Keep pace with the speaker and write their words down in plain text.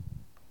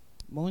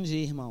Bom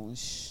dia,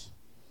 irmãos.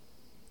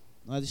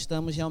 Nós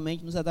estamos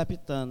realmente nos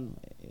adaptando.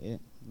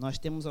 Nós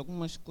temos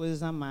algumas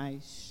coisas a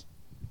mais.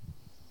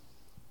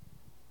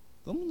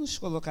 Vamos nos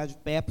colocar de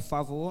pé, por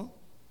favor.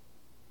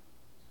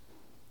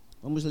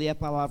 Vamos ler a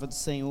palavra do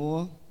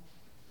Senhor.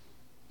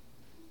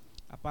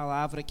 A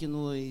palavra que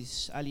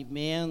nos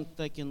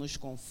alimenta, que nos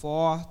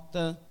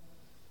conforta,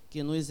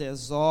 que nos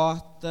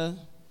exorta,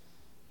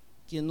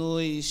 que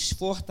nos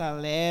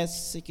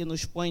fortalece, que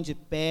nos põe de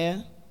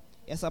pé.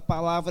 Essa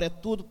palavra é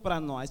tudo para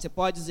nós. Você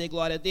pode dizer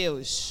glória a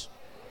Deus?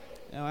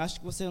 Eu acho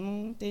que você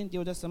não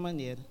entendeu dessa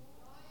maneira.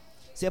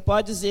 Você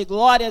pode dizer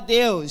glória a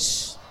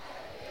Deus?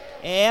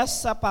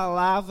 Essa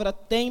palavra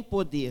tem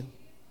poder.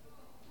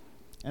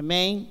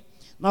 Amém?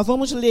 Nós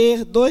vamos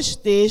ler 2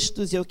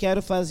 textos e eu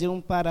quero fazer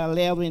um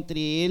paralelo entre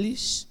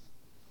eles,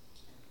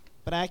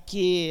 para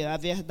que a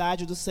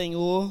verdade do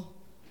Senhor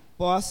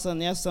possa,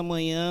 nessa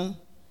manhã,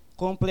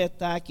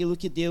 completar aquilo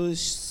que Deus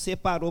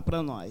separou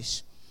para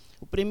nós.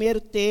 O primeiro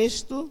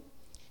texto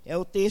é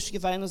o texto que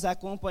vai nos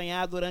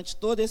acompanhar durante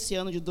todo esse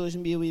ano de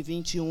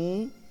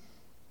 2021.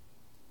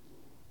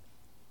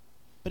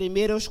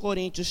 1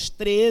 Coríntios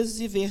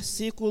 13,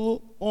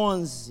 versículo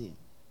 11.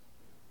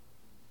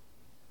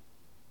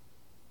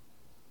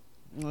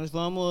 Nós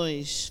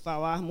vamos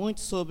falar muito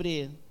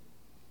sobre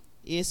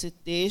esse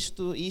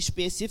texto e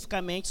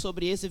especificamente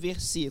sobre esse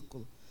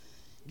versículo.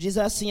 Diz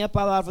assim a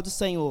palavra do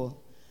Senhor: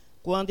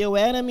 quando eu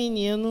era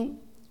menino,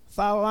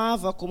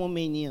 falava como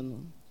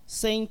menino,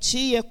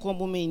 sentia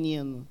como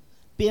menino,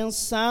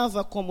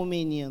 pensava como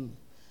menino,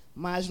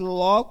 mas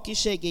logo que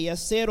cheguei a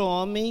ser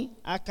homem,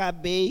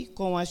 acabei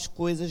com as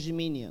coisas de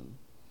menino.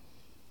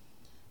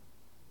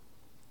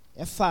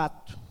 É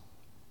fato.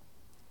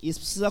 Isso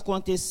precisa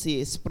acontecer,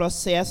 esse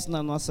processo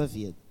na nossa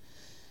vida.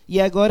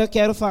 E agora eu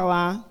quero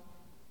falar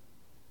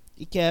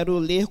e quero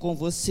ler com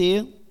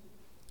você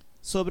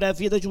sobre a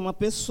vida de uma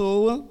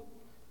pessoa,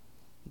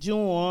 de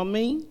um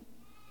homem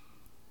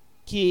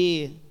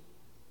que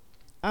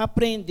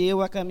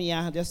aprendeu a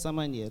caminhar dessa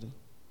maneira,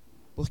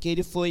 porque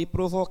ele foi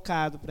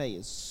provocado para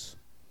isso.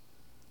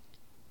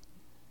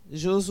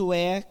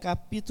 Josué,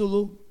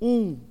 capítulo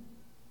 1,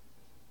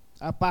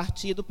 a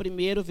partir do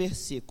 1º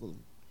versículo.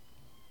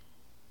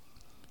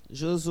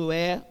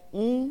 Josué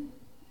 1,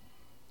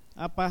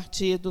 a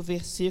partir do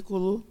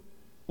versículo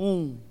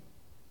 1.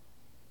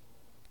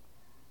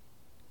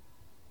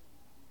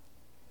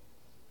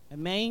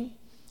 Amém?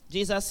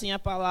 Diz assim a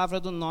palavra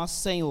do nosso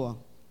Senhor.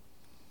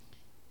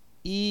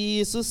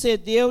 E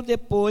sucedeu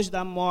depois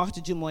da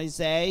morte de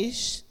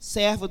Moisés,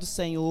 servo do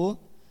Senhor,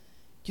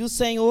 que o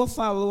Senhor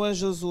falou a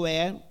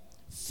Josué,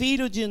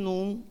 filho de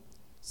Num,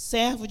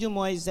 servo de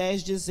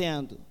Moisés,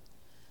 dizendo: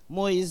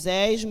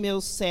 Moisés, meu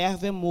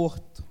servo, é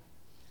morto.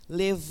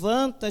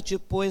 Levanta-te,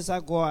 pois,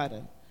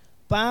 agora,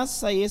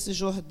 passa esse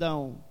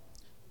Jordão,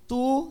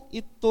 tu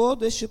e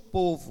todo este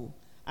povo,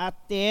 a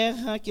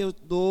terra que eu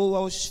dou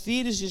aos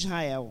filhos de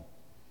Israel.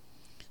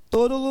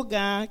 Todo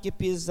lugar que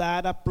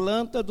pisar a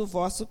planta do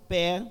vosso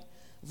pé,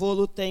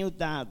 vou-lo tenho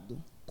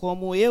dado,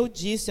 como eu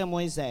disse a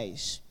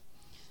Moisés.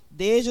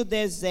 Desde o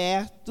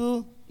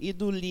deserto e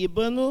do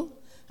Líbano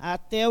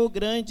até o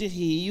grande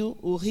rio,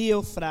 o rio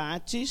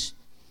Eufrates,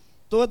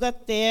 toda a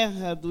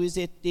terra dos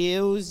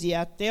heteus e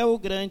até o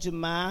grande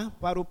mar,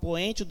 para o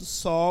poente do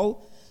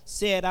sol,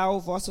 será o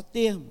vosso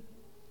termo.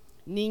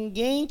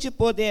 Ninguém te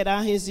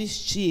poderá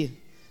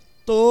resistir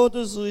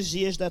todos os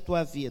dias da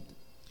tua vida.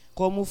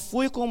 Como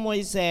fui com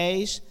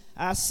Moisés,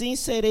 assim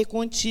serei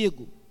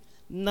contigo.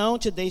 Não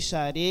te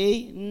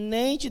deixarei,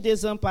 nem te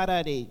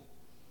desampararei.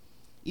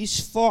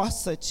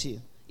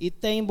 Esforça-te e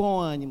tem bom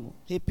ânimo.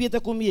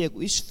 Repita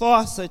comigo: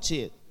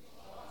 esforça-te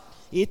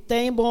e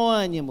tem bom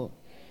ânimo.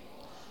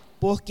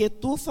 Porque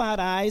tu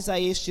farás a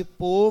este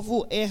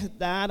povo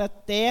herdar a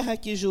terra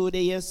que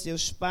jurei a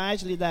seus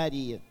pais lhe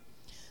daria.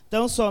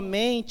 Então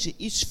somente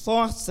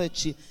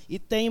esforça-te e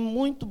tem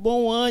muito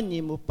bom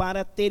ânimo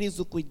para teres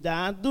o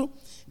cuidado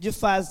de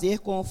fazer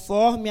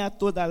conforme a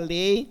toda a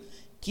lei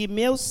que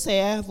meu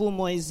servo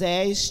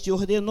Moisés te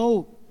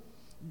ordenou.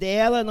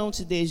 Dela não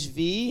te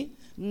desvie,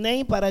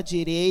 nem para a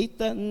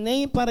direita,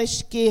 nem para a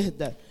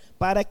esquerda,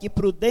 para que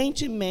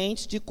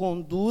prudentemente te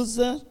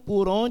conduza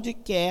por onde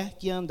quer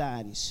que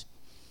andares.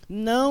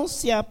 Não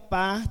se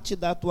aparte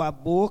da tua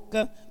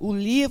boca o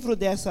livro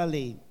dessa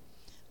lei.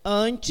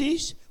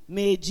 Antes,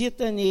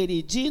 medita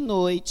nele dia e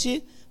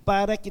noite,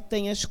 para que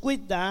tenhas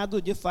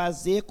cuidado de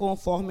fazer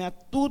conforme a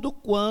tudo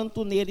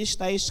quanto nele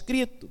está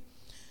escrito.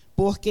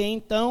 Porque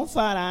então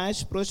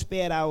farás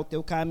prosperar o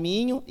teu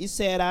caminho e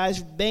serás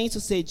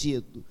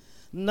bem-sucedido.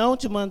 Não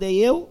te mandei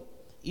eu?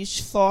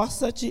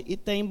 Esforça-te e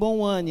tem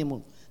bom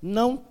ânimo.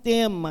 Não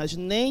temas,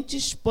 nem te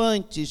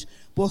espantes,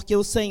 porque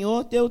o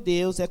Senhor teu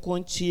Deus é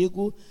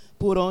contigo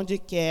por onde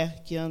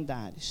quer que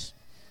andares.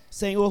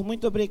 Senhor,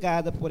 muito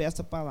obrigada por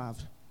essa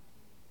palavra.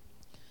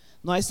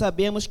 Nós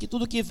sabemos que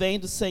tudo que vem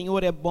do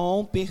Senhor é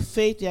bom,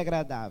 perfeito e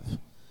agradável.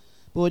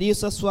 Por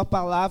isso a sua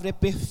palavra é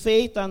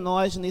perfeita a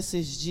nós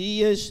nesses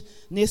dias,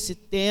 nesse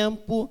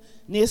tempo,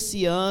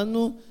 nesse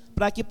ano,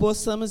 para que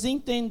possamos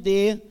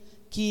entender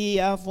que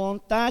a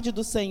vontade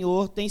do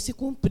Senhor tem se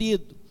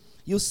cumprido.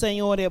 E o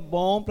Senhor é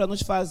bom para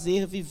nos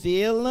fazer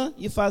vivê-la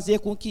e fazer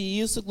com que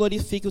isso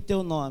glorifique o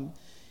teu nome.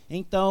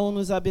 Então,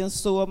 nos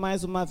abençoa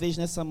mais uma vez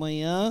nessa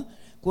manhã.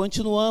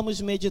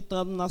 Continuamos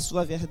meditando na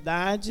sua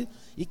verdade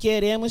e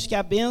queremos que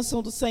a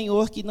bênção do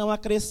Senhor, que não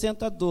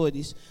acrescenta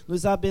dores,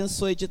 nos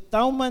abençoe de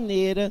tal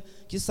maneira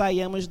que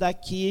saiamos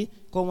daqui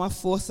com a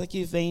força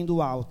que vem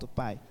do alto,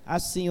 Pai.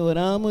 Assim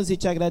oramos e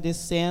te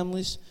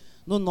agradecemos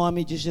no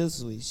nome de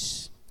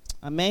Jesus.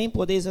 Amém?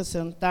 Podeis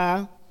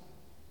assentar.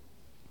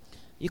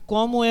 E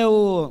como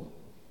eu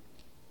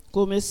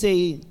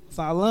comecei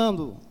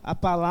falando, a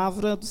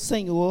palavra do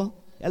Senhor,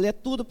 ela é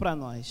tudo para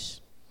nós.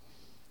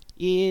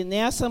 E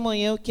nessa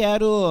manhã eu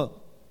quero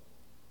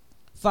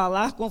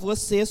falar com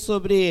você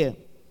sobre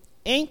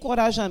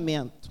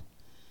encorajamento.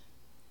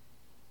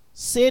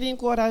 Ser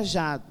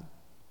encorajado.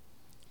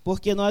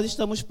 Porque nós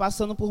estamos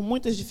passando por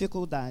muitas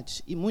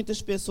dificuldades e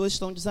muitas pessoas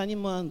estão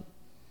desanimando.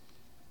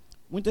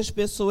 Muitas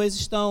pessoas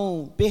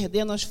estão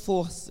perdendo as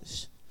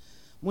forças.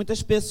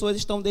 Muitas pessoas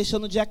estão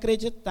deixando de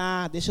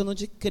acreditar, deixando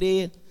de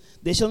crer,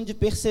 deixando de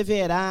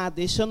perseverar,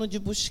 deixando de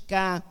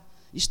buscar.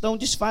 Estão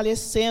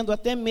desfalecendo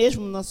até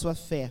mesmo na sua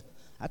fé.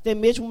 Até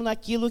mesmo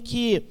naquilo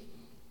que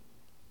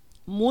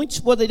muitos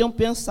poderiam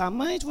pensar,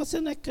 mas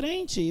você não é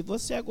crente, e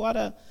você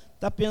agora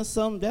está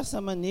pensando dessa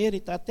maneira e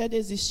está até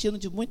desistindo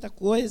de muita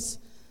coisa.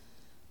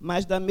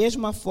 Mas da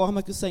mesma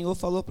forma que o Senhor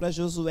falou para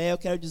Josué, eu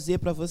quero dizer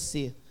para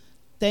você,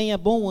 tenha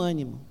bom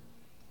ânimo,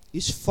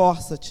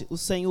 esforça-te, o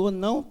Senhor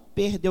não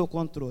perdeu o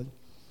controle.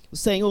 O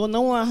Senhor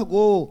não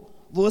largou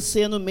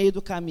você no meio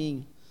do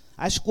caminho.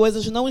 As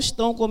coisas não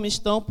estão como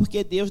estão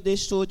porque Deus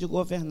deixou de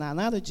governar,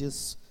 nada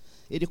disso.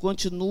 Ele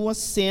continua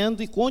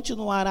sendo e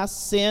continuará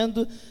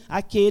sendo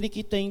aquele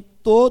que tem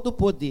todo o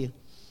poder.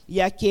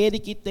 E aquele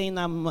que tem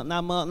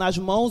nas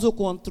mãos o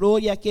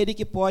controle e aquele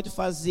que pode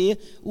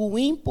fazer o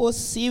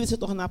impossível se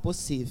tornar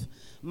possível.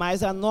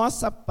 Mas a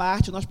nossa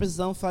parte nós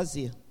precisamos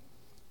fazer.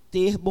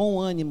 Ter bom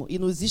ânimo e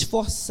nos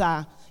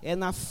esforçar. É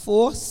na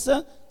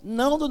força,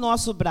 não do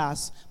nosso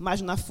braço,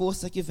 mas na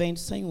força que vem do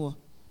Senhor.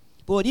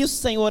 Por isso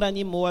o Senhor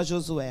animou a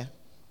Josué.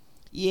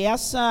 E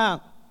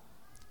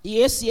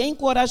esse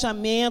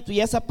encorajamento e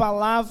essa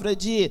palavra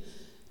de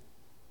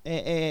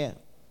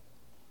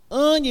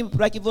ânimo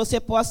para que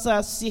você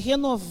possa se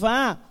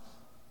renovar,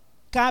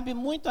 cabe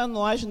muito a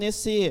nós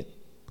nesse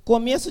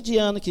começo de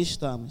ano que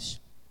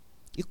estamos.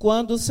 E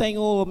quando o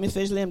Senhor me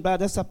fez lembrar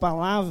dessa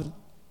palavra,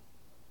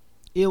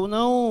 eu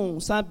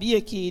não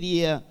sabia que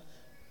iria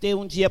ter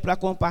um dia para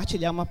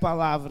compartilhar uma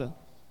palavra,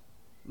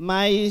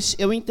 mas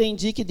eu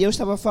entendi que Deus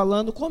estava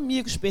falando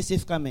comigo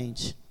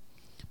especificamente.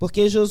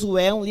 Porque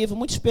Josué é um livro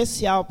muito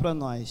especial para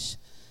nós.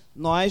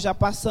 Nós já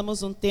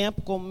passamos um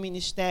tempo como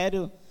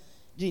ministério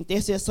de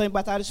intercessão e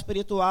batalha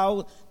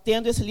espiritual,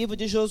 tendo esse livro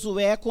de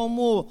Josué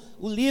como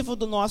o livro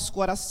do nosso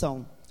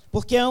coração.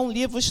 Porque é um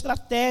livro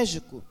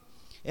estratégico.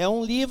 É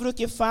um livro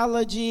que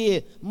fala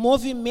de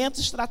movimento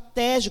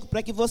estratégico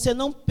para que você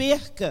não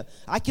perca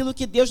aquilo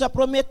que Deus já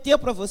prometeu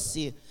para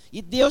você.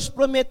 E Deus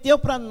prometeu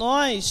para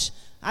nós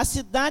a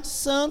cidade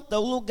santa,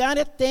 o lugar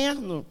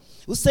eterno.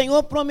 O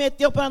Senhor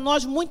prometeu para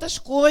nós muitas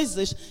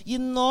coisas e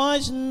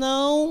nós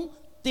não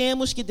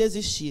temos que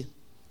desistir.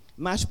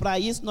 Mas para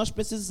isso nós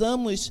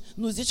precisamos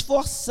nos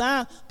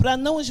esforçar para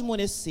não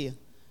esmorecer.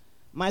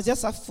 Mas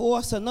essa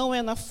força não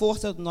é na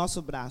força do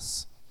nosso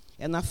braço,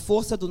 é na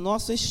força do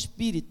nosso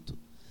espírito.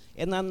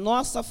 É na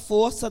nossa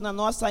força, na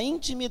nossa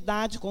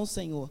intimidade com o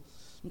Senhor.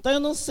 Então eu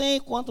não sei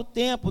quanto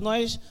tempo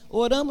nós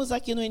oramos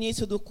aqui no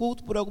início do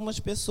culto por algumas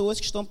pessoas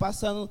que estão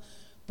passando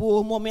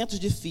por momentos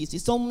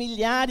difíceis. São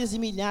milhares e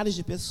milhares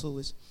de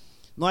pessoas.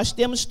 Nós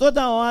temos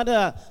toda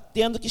hora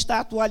tendo que estar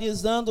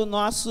atualizando o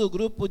nosso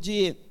grupo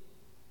de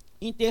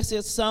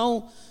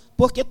intercessão,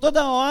 porque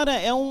toda hora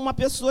é uma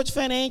pessoa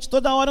diferente,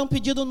 toda hora é um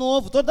pedido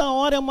novo, toda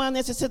hora é uma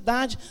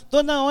necessidade,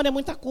 toda hora é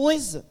muita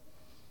coisa.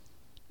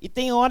 E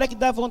tem hora que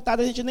dá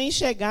vontade a gente nem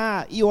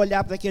chegar e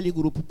olhar para aquele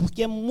grupo,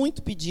 porque é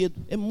muito pedido,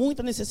 é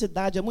muita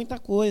necessidade, é muita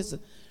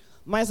coisa.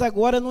 Mas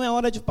agora não é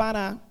hora de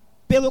parar.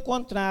 Pelo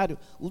contrário,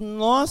 o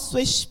nosso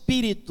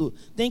espírito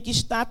tem que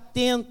estar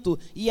atento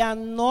e a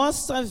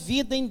nossa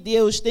vida em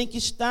Deus tem que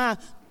estar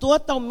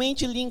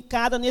totalmente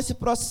linkada nesse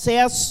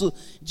processo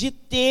de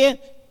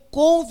ter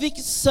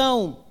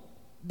convicção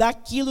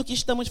daquilo que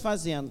estamos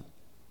fazendo.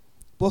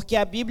 Porque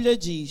a Bíblia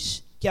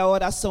diz que a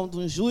oração de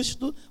um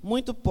justo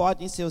muito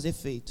pode em seus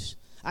efeitos.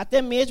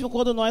 Até mesmo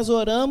quando nós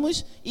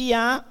oramos e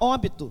há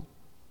óbito.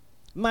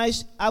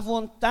 Mas a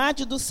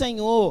vontade do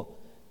Senhor,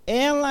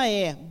 ela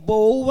é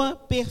boa,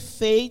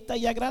 perfeita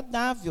e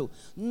agradável.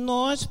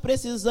 Nós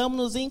precisamos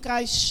nos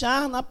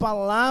encaixar na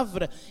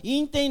palavra e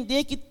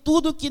entender que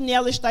tudo que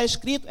nela está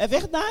escrito é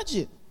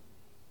verdade.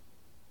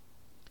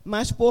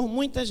 Mas por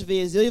muitas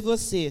vezes, eu e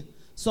você,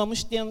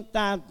 somos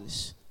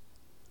tentados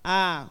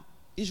a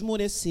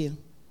esmorecer,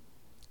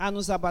 a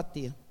nos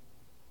abater.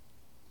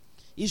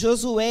 E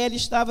Josué, ele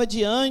estava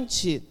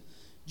diante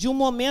de um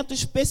momento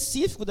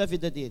específico da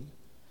vida dele.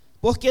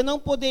 Porque não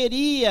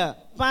poderia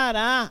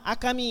parar a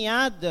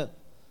caminhada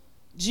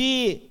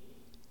de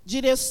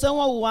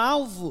direção ao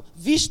alvo,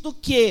 visto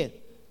que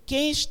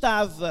quem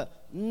estava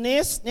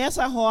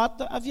nessa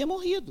rota havia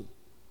morrido.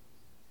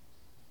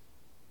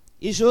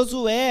 E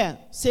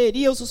Josué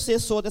seria o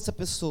sucessor dessa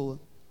pessoa.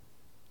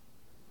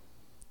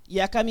 E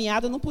a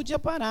caminhada não podia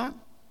parar.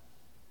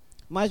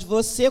 Mas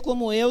você,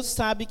 como eu,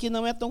 sabe que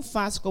não é tão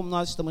fácil como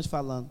nós estamos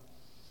falando.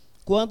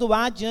 Quando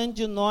há diante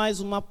de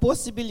nós uma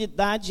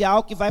possibilidade de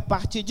algo que vai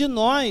partir de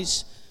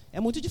nós, é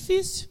muito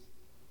difícil.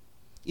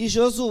 E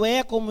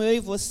Josué, como eu e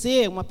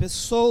você, uma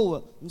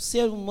pessoa, um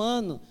ser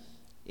humano,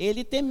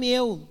 ele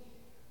temeu.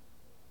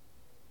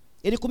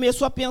 Ele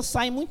começou a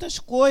pensar em muitas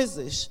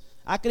coisas.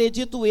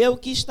 Acredito eu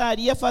que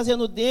estaria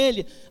fazendo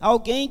dele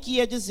alguém que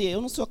ia dizer: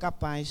 eu não sou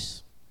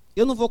capaz,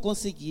 eu não vou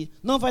conseguir,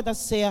 não vai dar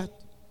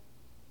certo.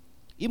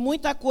 E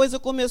muita coisa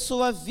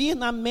começou a vir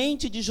na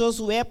mente de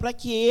Josué para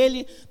que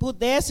ele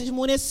pudesse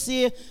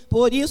esmorecer.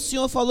 Por isso o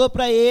Senhor falou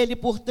para ele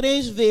por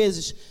 3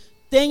 vezes: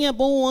 tenha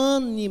bom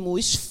ânimo,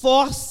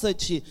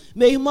 esforça-te.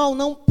 Meu irmão,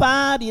 não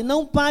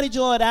pare de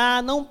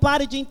orar, não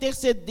pare de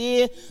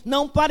interceder,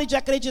 não pare de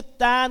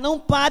acreditar, não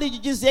pare de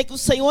dizer que o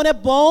Senhor é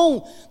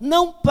bom,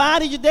 não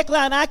pare de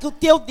declarar que o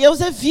teu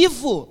Deus é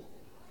vivo.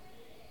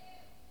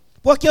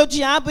 Porque o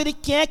diabo, ele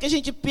quer que a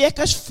gente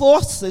perca as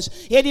forças,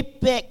 ele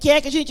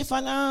quer que a gente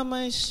fale: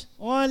 mas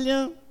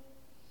olha,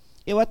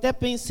 eu até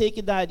pensei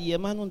que daria,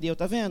 mas não deu,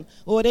 tá vendo?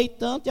 Orei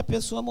tanto e a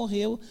pessoa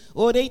morreu.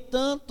 Orei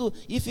tanto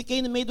e fiquei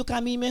no meio do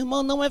caminho. Meu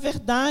irmão, não é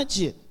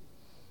verdade.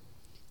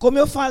 Como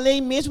eu falei,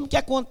 mesmo que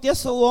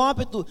aconteça o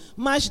óbito,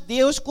 mas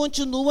Deus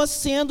continua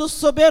sendo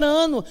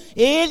soberano.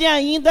 Ele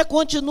ainda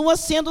continua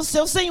sendo o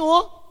seu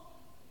Senhor.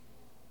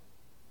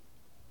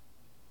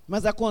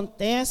 Mas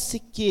acontece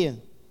que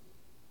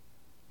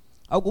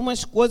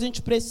algumas coisas a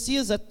gente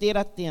precisa ter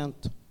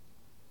atento.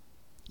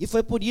 E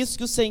foi por isso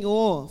que o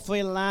Senhor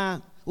foi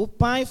lá, o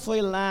pai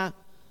foi lá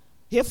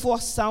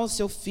reforçar o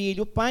seu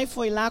filho, o pai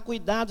foi lá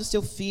cuidar do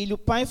seu filho, o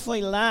pai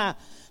foi lá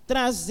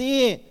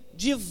trazer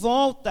de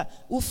volta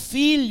o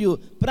filho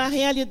para a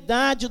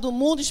realidade do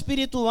mundo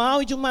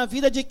espiritual e de uma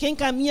vida de quem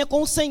caminha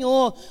com o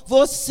Senhor.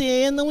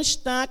 Você não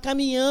está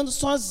caminhando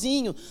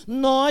sozinho,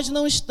 nós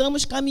não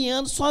estamos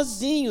caminhando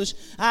sozinhos.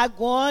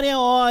 Agora é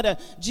hora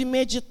de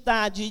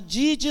meditar de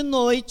dia e de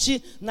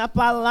noite na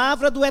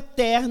palavra do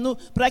Eterno,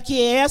 para que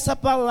essa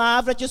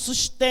palavra te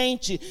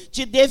sustente,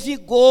 te dê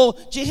vigor,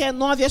 te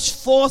renove as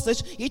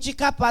forças e te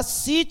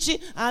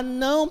capacite a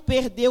não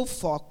perder o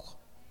foco.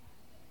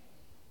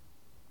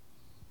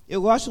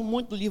 Eu gosto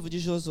muito do livro de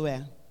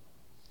Josué,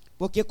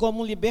 porque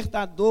como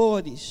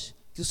libertadores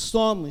que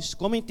somos,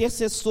 como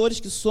intercessores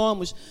que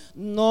somos,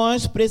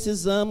 nós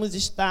precisamos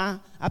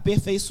estar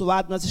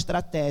aperfeiçoados nas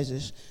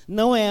estratégias.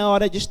 Não é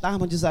hora de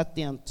estarmos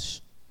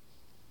desatentos.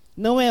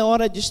 Não é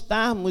hora de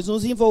estarmos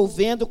nos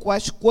envolvendo com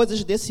as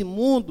coisas desse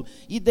mundo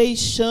e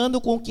deixando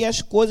com que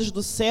as coisas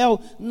do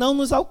céu não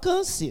nos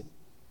alcancem.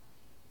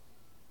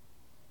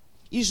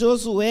 E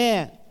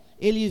Josué,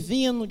 ele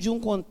vinha de um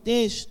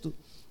contexto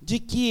de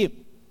que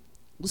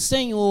o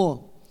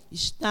Senhor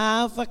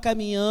estava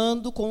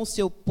caminhando com o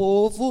seu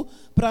povo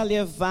para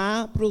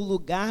levar para o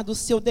lugar do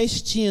seu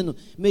destino.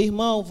 Meu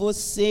irmão,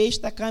 você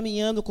está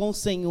caminhando com o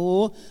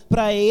Senhor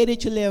para Ele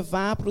te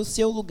levar para o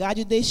seu lugar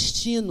de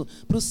destino,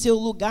 para o seu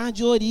lugar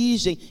de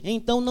origem.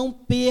 Então não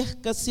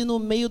perca-se no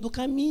meio do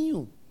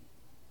caminho.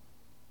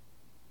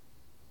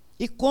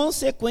 E,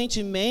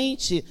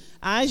 consequentemente,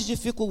 as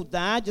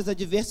dificuldades, as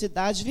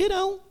adversidades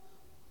virão.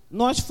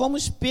 Nós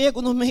fomos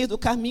pegos no meio do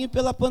caminho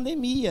pela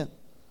pandemia.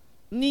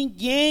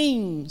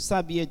 Ninguém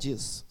sabia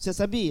disso. Você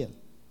sabia?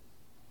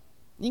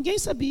 Ninguém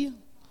sabia.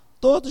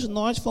 Todos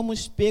nós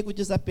fomos pegos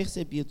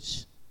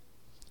desapercebidos.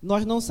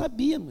 Nós não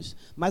sabíamos,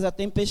 mas a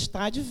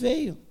tempestade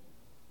veio.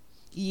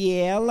 E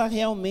ela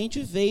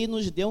realmente veio e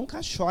nos deu um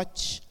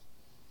caixote,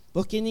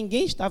 porque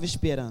ninguém estava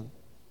esperando.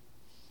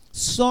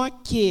 Só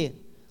que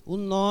o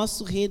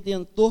nosso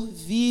Redentor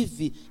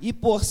vive, e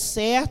por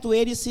certo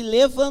Ele se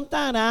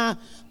levantará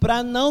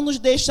para não nos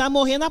deixar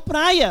morrer na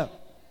praia.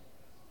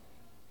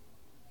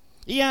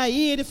 E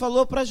aí ele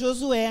falou para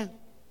Josué: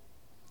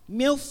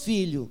 meu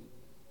filho,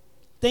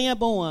 tenha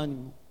bom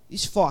ânimo,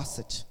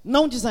 esforça-te,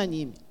 não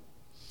desanime.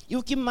 E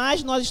o que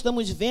mais nós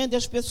estamos vendo é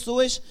as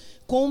pessoas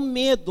com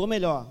medo, ou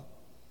melhor,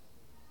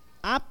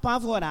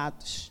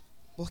 apavorados,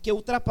 porque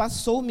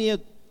ultrapassou o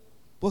medo.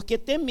 Porque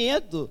ter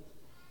medo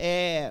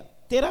é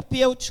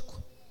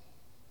terapêutico.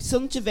 Se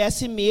não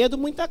tivesse medo,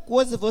 muita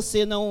coisa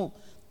você não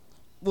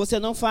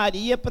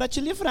faria para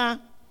te livrar.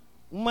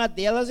 Uma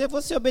delas é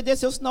você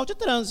obedecer o sinal de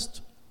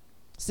trânsito.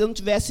 Se não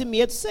tivesse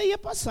medo, você ia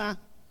passar.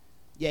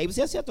 E aí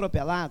você ia ser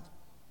atropelado.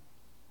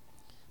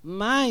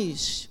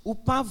 Mas o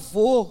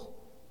pavor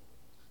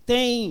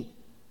tem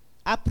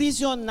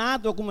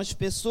aprisionado algumas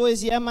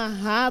pessoas e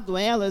amarrado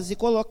elas e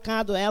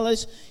colocado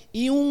elas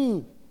em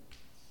um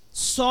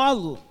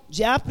solo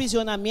de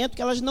aprisionamento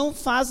que elas não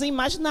fazem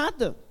mais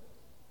nada.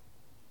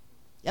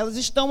 Elas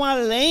estão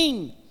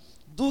além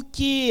do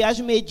que as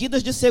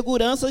medidas de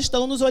segurança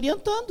estão nos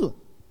orientando.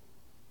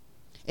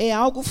 É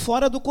algo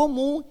fora do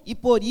comum e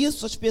por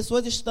isso as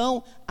pessoas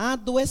estão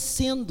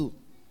adoecendo.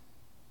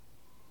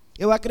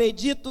 Eu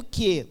acredito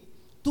que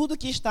tudo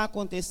que está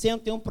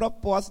acontecendo tem um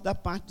propósito da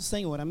parte do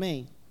Senhor,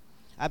 amém?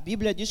 A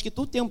Bíblia diz que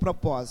tudo tem um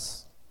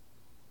propósito.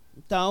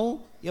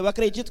 Então, eu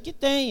acredito que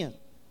tenha.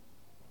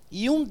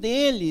 E um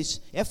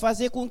deles é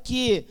fazer com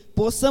que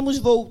possamos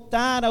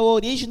voltar à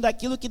origem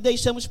daquilo que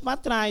deixamos para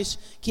trás,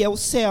 que é o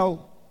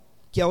céu,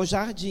 que é o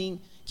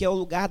jardim, que é o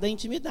lugar da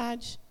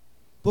intimidade.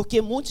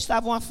 Porque muitos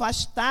estavam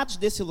afastados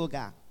desse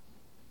lugar.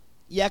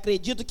 E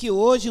acredito que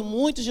hoje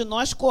muitos de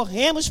nós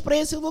corremos para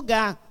esse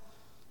lugar,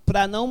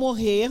 para não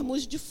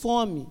morrermos de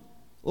fome.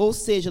 Ou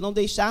seja, não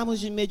deixarmos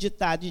de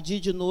meditar de dia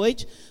e de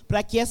noite,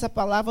 para que essa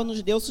palavra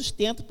nos dê o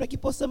sustento, para que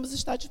possamos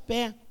estar de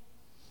pé.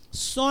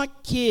 Só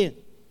que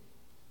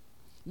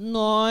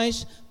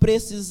nós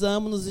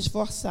precisamos nos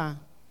esforçar.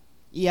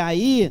 E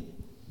aí,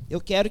 eu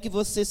quero que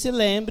você se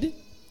lembre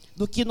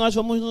do que nós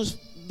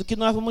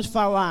vamos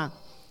falar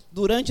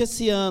durante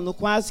esse ano,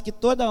 quase que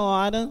toda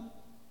hora,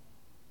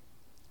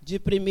 de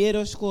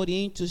 1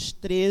 Coríntios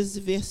 13,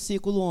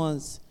 versículo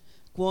 11.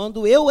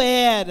 Quando eu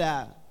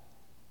era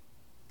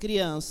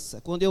criança,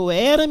 quando eu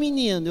era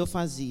menino, eu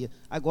fazia.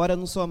 Agora eu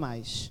não sou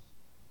mais.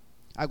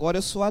 Agora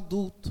eu sou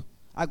adulto.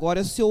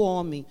 Agora eu sou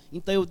homem.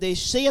 Então eu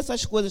deixei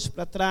essas coisas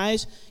para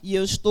trás e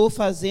eu estou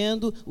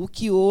fazendo o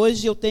que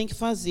hoje eu tenho que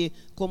fazer,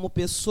 como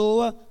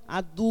pessoa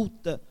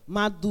adulta,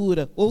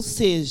 madura. Ou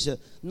seja,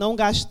 não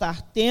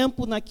gastar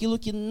tempo naquilo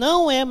que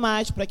não é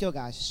mais para que eu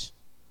gaste.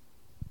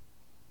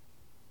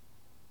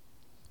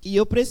 E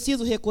eu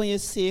preciso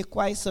reconhecer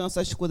quais são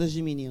essas coisas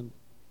de menino.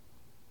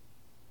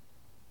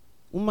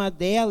 Uma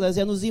delas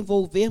é nos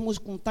envolvermos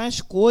com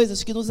tais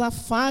coisas que nos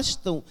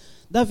afastam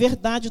da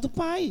verdade do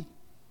Pai.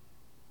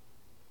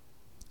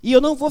 E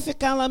eu não vou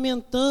ficar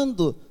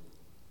lamentando,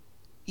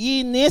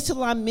 e nesse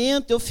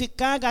lamento eu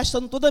ficar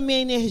gastando toda a minha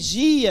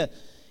energia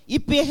e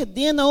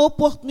perdendo a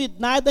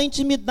oportunidade da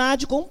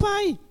intimidade com o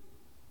Pai.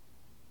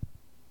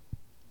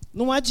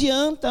 Não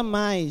adianta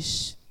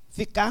mais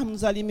ficarmos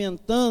nos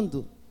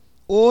alimentando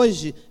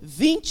hoje,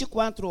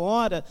 24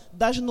 horas,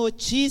 das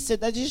notícias,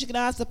 da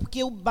desgraça,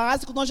 porque o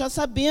básico nós já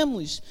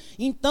sabemos.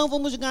 Então,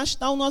 vamos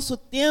gastar o nosso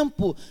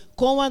tempo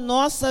com a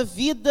nossa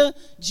vida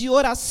de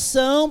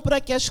oração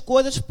para que as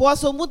coisas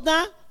possam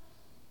mudar.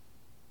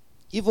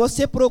 E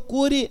você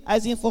procure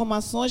as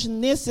informações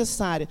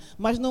necessárias,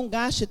 mas não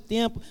gaste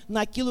tempo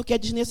naquilo que é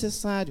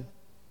desnecessário.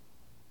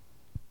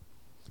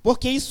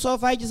 Porque isso só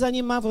vai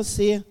desanimar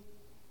você,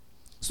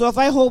 só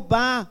vai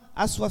roubar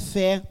a sua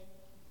fé,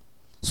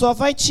 só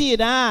vai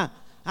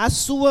tirar a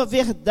sua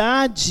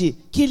verdade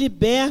que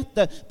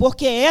liberta,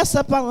 porque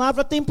essa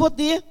palavra tem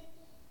poder.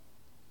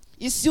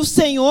 E se o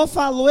Senhor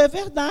falou, é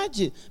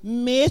verdade,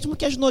 mesmo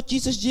que as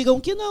notícias digam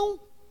que não.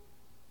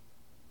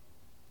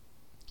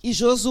 E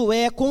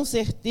Josué, com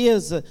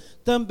certeza,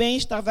 também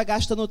estava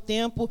gastando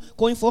tempo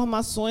com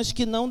informações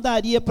que não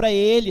daria para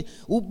ele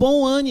o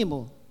bom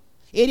ânimo.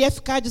 Ele ia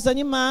ficar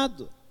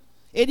desanimado.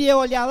 Ele ia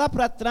olhar lá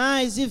para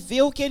trás e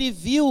ver o que ele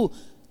viu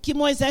que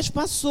Moisés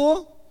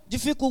passou.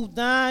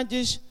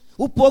 Dificuldades,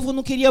 o povo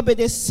não queria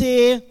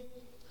obedecer,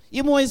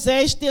 e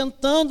Moisés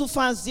tentando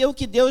fazer o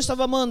que Deus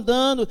estava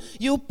mandando,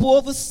 e o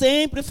povo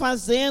sempre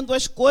fazendo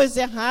as coisas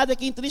erradas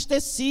que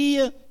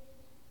entristecia.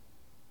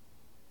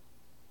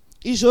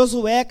 E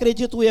Josué,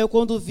 acredito eu,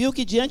 quando viu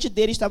que diante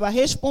dele estava a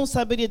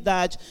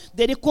responsabilidade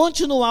dele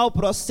continuar o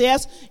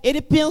processo,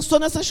 ele pensou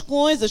nessas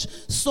coisas,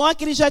 só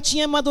que ele já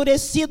tinha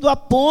amadurecido a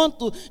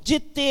ponto de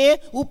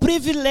ter o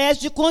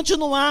privilégio de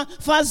continuar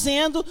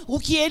fazendo o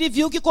que ele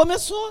viu que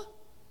começou.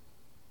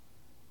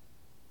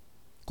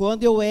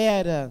 Quando eu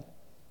era...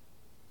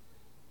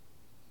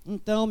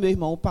 Então, meu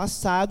irmão, o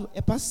passado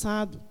é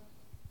passado.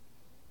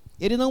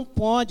 Ele não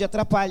pode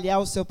atrapalhar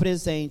o seu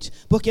presente,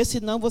 porque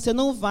senão você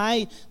não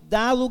vai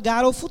dar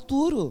lugar ao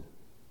futuro.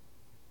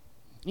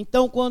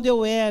 Então, quando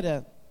eu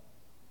era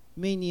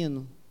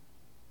menino,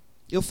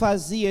 eu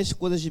fazia as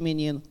coisas de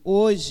menino.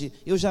 Hoje,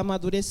 eu já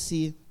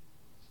amadureci.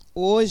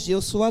 Hoje,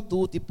 eu sou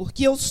adulto. E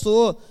porque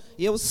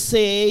eu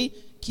sei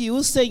que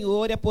o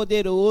Senhor é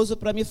poderoso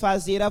para me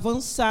fazer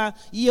avançar.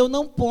 E eu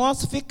não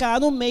posso ficar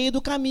no meio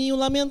do caminho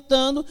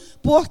lamentando,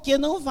 porque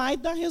não vai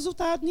dar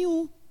resultado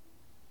nenhum.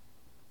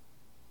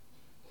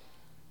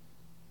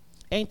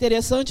 É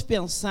interessante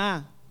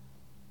pensar,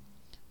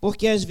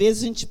 porque às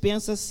vezes a gente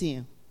pensa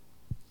assim: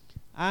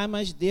 ah,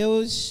 mas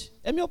Deus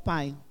é meu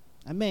pai,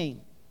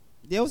 amém?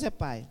 Deus é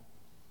pai.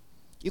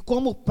 E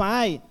como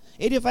pai,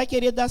 ele vai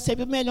querer dar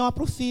sempre o melhor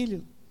para o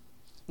filho.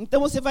 Então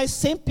você vai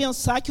sempre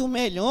pensar que o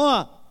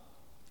melhor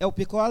é o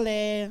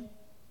picolé,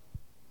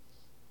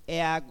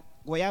 é a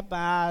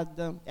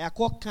goiabada, é a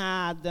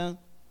cocada.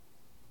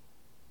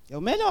 É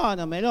o melhor,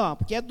 não é o melhor?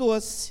 Porque é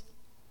doce.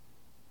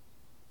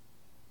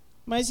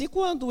 Mas e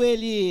quando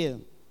ele...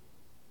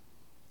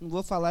 Não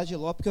vou falar de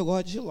Ló, porque eu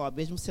gosto de Ló,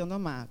 mesmo sendo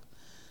amargo.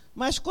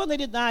 Mas quando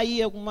ele dá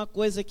aí alguma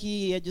coisa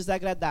que é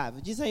desagradável,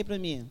 diz aí para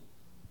mim.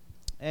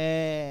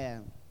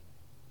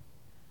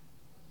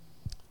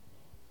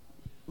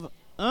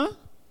 Hã?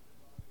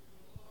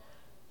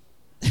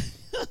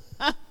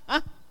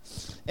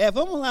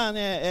 Vamos lá,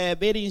 né?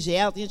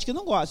 Berinjela, tem gente que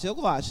não gosta, eu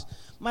gosto.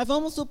 Mas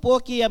vamos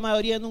supor que a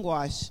maioria não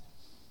goste.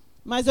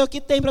 mas é o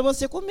que tem para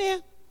você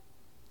comer.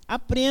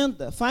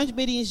 Aprenda, faz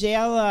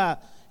berinjela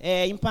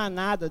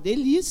empanada,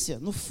 delícia,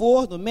 no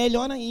forno,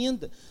 melhor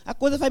ainda. A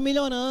coisa vai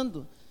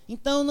melhorando.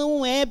 Então,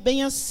 não é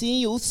bem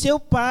assim. O seu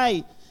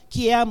pai,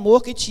 que é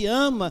amor, que te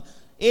ama,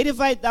 ele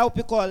vai dar o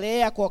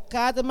picolé, a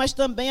cocada, mas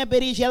também a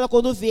berinjela,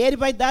 quando vier, ele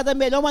vai dar da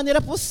melhor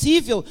maneira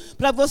possível,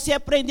 para você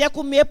aprender a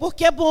comer,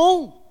 porque é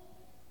bom.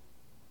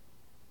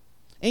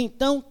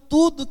 Então,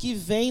 tudo que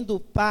vem do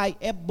Pai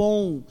é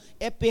bom,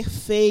 é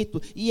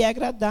perfeito e é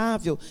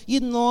agradável. E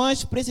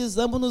nós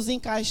precisamos nos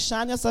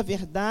encaixar nessa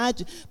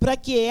verdade para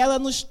que ela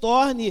nos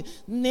torne,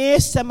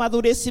 nesse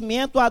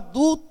amadurecimento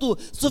adulto,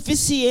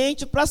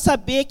 suficiente para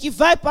saber que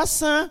vai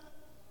passar.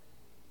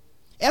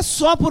 É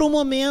só por um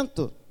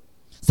momento.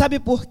 Sabe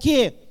por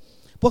quê?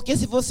 Porque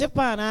se você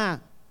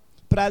parar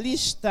para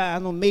listar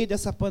no meio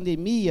dessa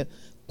pandemia,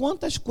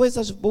 quantas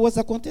coisas boas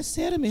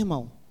aconteceram, meu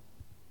irmão?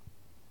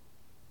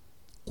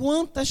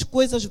 Quantas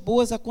coisas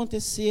boas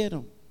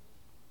aconteceram.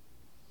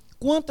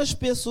 Quantas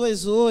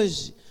pessoas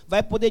hoje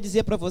vai poder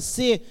dizer para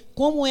você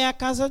como é a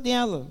casa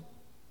dela?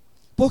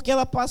 Porque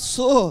ela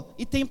passou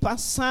e tem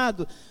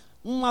passado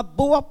uma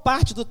boa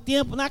parte do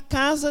tempo na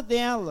casa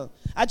dela,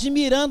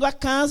 admirando a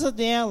casa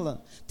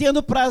dela,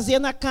 tendo prazer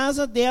na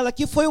casa dela,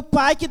 que foi o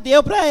pai que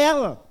deu para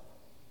ela.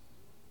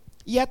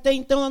 E até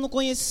então ela não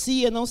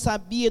conhecia, não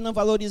sabia, não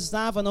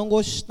valorizava, não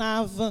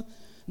gostava,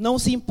 não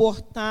se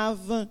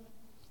importava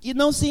e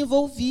não se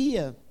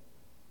envolvia.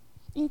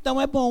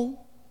 Então é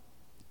bom.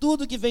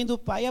 Tudo que vem do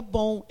Pai é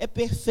bom, é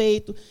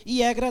perfeito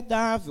e é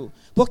agradável.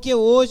 Porque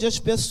hoje as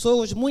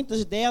pessoas,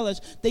 muitas delas,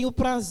 têm o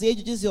prazer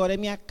de dizer, olha,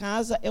 minha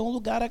casa é um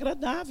lugar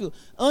agradável.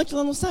 Antes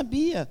ela não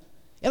sabia.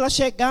 Ela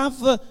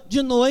chegava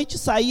de noite,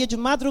 saía de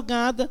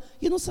madrugada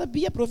e não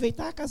sabia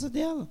aproveitar a casa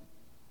dela.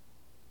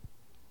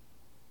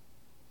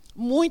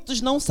 Muitos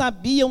não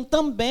sabiam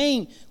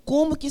também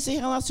como que se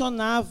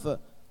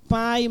relacionava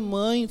pai,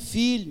 mãe,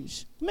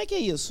 filhos. Como é que é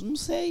isso? Não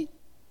sei.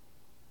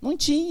 Não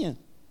tinha.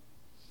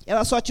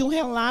 Ela só tinha um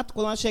relato,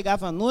 quando ela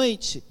chegava à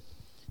noite,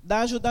 da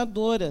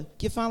ajudadora,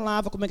 que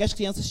falava como é que as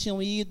crianças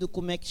tinham ido,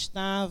 como é que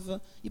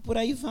estava, e por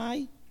aí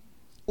vai.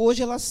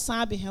 Hoje ela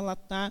sabe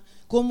relatar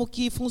como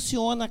que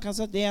funciona a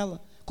casa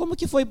dela. Como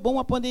que foi bom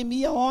a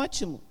pandemia,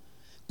 ótimo.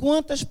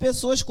 Quantas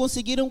pessoas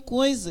conseguiram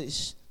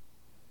coisas.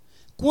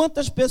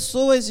 Quantas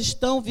pessoas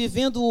estão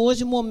vivendo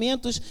hoje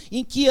momentos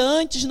em que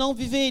antes não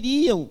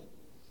viveriam,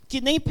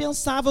 que nem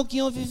pensavam que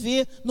iam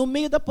viver no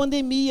meio da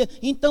pandemia.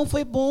 Então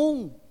foi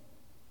bom.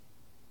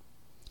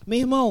 Meu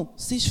irmão,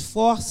 se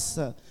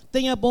esforça,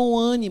 tenha bom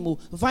ânimo,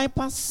 vai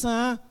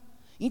passar.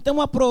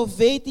 Então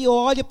aproveite e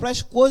olhe para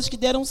as coisas que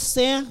deram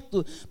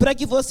certo, para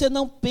que você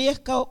não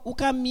perca o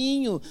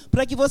caminho,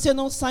 para que você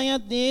não saia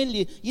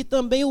dele e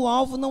também o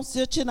alvo não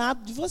seja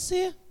tirado de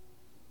você.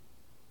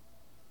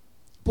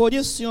 Por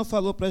isso o Senhor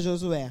falou para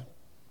Josué,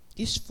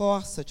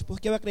 esforça-te,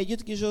 porque eu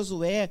acredito que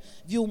Josué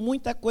viu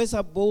muita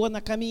coisa boa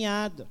na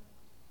caminhada.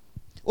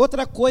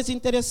 Outra coisa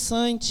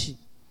interessante,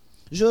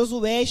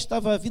 Josué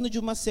estava vindo de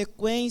uma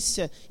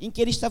sequência em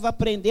que ele estava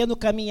aprendendo a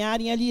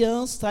caminhar em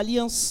aliança,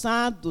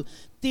 aliançado,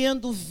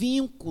 tendo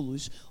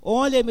vínculos.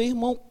 Olha, meu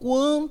irmão,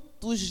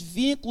 quantos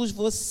vínculos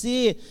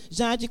você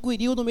já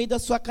adquiriu no meio da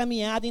sua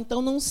caminhada,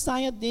 então não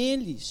saia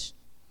deles.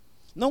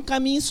 Não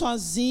caminhe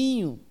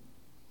sozinho.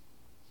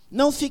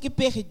 Não fique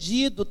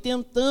perdido,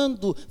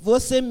 tentando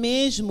você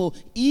mesmo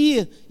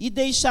ir e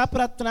deixar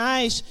para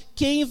trás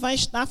quem vai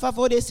estar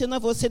favorecendo a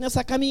você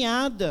nessa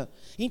caminhada.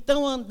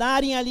 Então,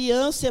 andar em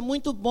aliança é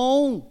muito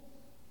bom.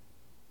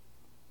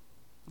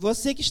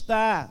 Você que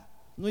está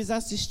nos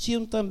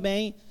assistindo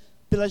também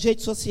pelas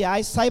redes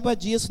sociais, saiba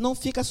disso, não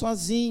fica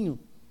sozinho.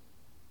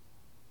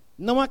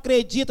 Não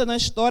acredita na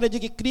história de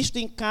que Cristo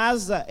em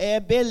casa é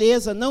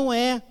beleza, não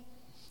é.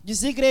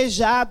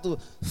 Desigrejado,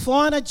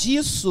 fora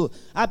disso,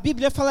 a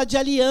Bíblia fala de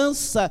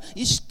aliança,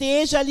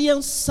 esteja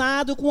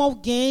aliançado com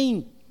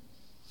alguém.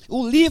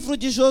 O livro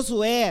de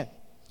Josué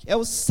é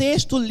o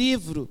 6º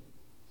livro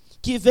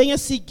que vem a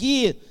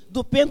seguir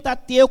do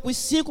Pentateuco, os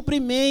 5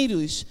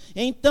 primeiros.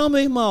 Então,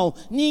 meu irmão,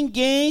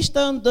 ninguém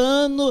está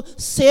andando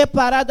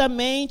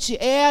separadamente,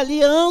 é a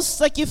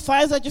aliança que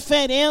faz a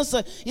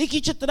diferença e que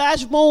te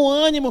traz bom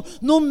ânimo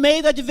no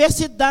meio da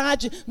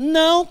adversidade.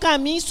 Não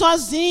caminhe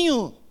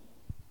sozinho.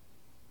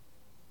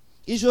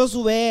 E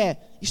Josué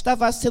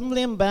estava sendo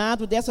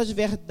lembrado dessas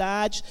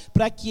verdades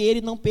para que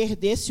ele não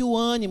perdesse o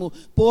ânimo,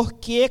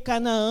 porque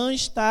Canaã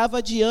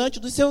estava diante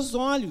dos seus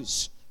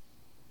olhos.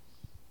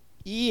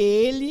 E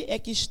ele é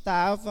que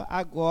estava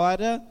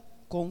agora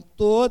com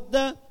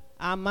toda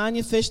a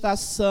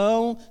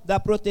manifestação da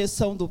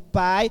proteção do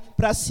Pai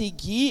para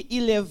seguir e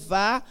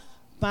levar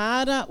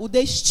para o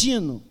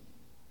destino.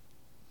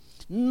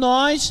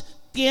 Nós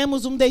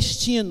temos um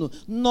destino,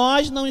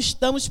 nós não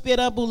estamos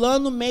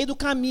perambulando no meio do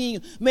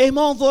caminho. Meu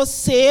irmão,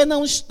 você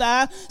não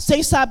está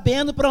sem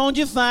sabendo para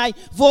onde vai,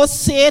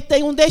 você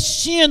tem um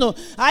destino,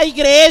 a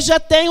igreja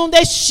tem um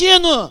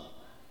destino.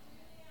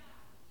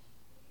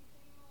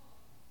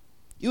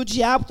 E o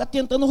diabo está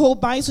tentando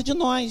roubar isso de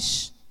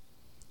nós.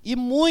 E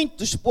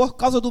muitos, por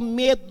causa do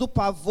medo, do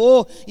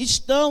pavor,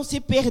 estão se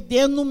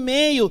perdendo no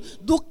meio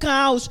do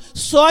caos.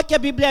 Só que a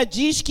Bíblia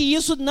diz que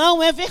isso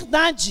não é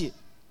verdade.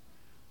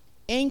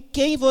 Em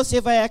quem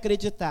você vai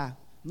acreditar?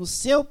 No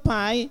seu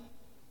pai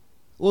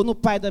ou no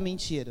pai da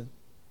mentira?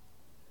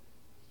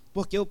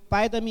 Porque o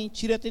pai da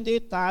mentira tem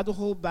tentado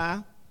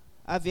roubar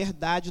a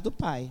verdade do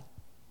pai.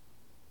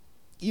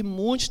 E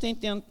muitos têm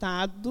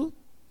tentado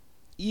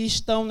e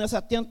estão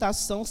nessa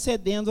tentação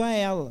cedendo a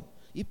ela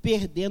e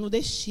perdendo o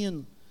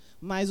destino.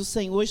 Mas o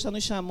Senhor está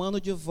nos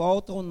chamando de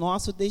volta ao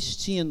nosso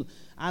destino,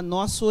 à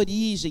nossa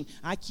origem,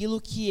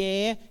 aquilo que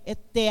é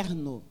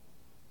eterno.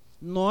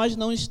 Nós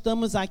não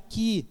estamos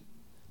aqui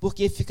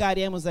porque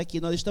ficaremos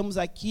aqui, nós estamos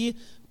aqui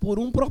por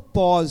um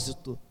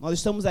propósito, nós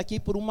estamos aqui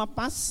por uma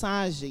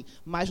passagem,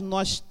 mas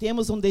nós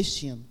temos um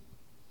destino.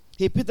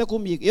 Repita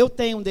comigo, eu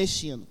tenho um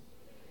destino.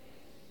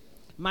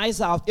 Mais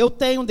alto, eu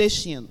tenho um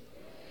destino.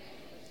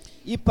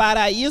 E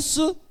para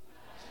isso,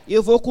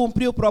 eu vou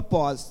cumprir o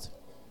propósito.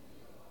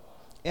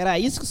 Era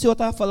isso que o Senhor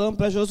estava falando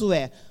para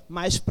Josué.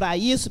 Mas para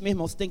isso, meu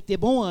irmão, você tem que ter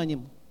bom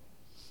ânimo.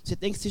 Você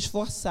tem que se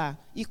esforçar.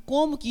 E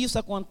como que isso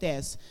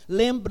acontece?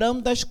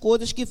 Lembrando das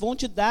coisas que vão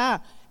te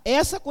dar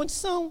essa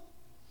condição.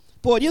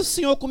 Por isso o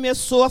Senhor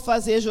começou a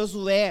fazer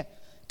Josué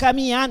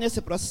caminhar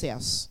nesse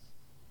processo.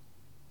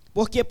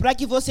 Porque para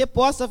que você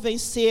possa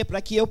vencer,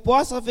 para que eu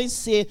possa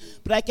vencer,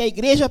 para que a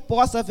igreja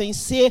possa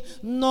vencer,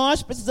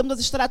 nós precisamos das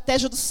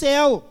estratégias do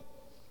céu.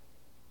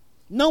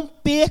 Não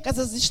perca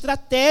essas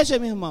estratégias,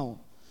 meu irmão.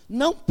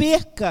 Não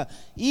perca.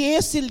 E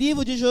esse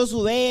livro de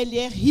Josué, ele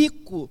é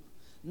rico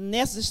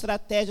nessas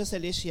estratégias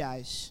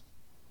celestiais.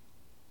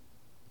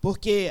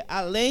 Porque,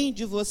 além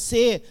de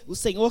você, o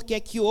Senhor quer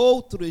que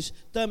outros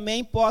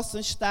também possam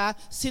estar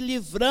se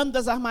livrando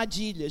das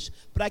armadilhas,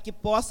 para que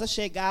possa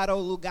chegar ao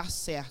lugar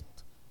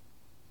certo.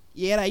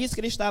 E era isso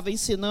que ele estava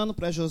ensinando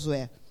para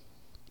Josué.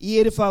 E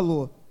ele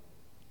falou: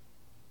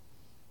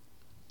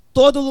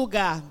 todo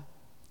lugar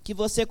que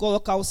você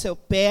colocar o seu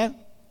pé,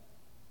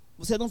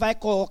 você não vai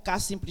colocar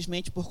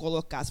simplesmente por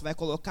colocar, você vai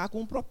colocar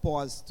com um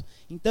propósito.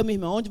 Então, meu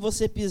irmão, onde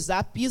você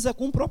pisar, pisa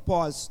com um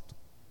propósito.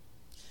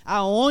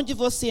 Aonde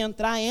você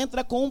entrar,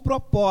 entra com um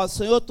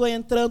propósito. Eu estou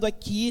entrando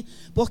aqui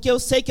porque eu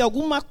sei que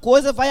alguma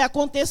coisa vai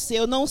acontecer.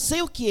 Eu não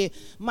sei o que,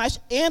 mas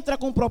entra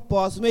com um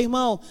propósito. Meu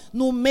irmão,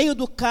 no meio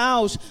do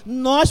caos,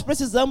 nós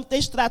precisamos ter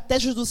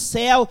estratégias do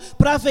céu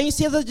para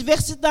vencer as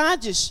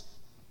adversidades.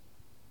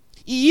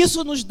 E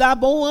isso nos dá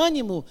bom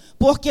ânimo,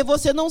 porque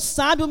você não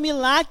sabe o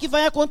milagre que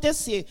vai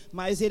acontecer,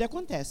 mas ele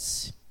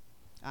acontece.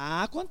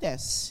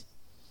 Acontece.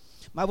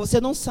 Mas você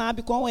não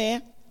sabe qual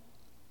é.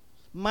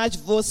 Mas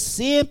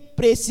você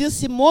precisa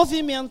se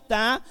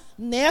movimentar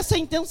nessa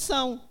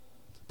intenção.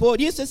 Por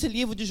isso esse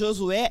livro de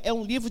Josué é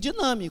um livro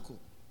dinâmico.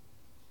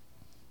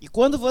 E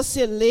quando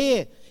você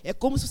lê, é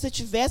como se você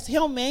estivesse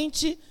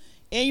realmente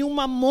em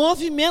uma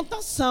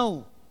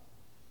movimentação.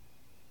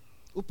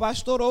 O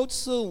pastor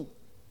Oldson,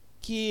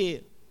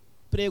 que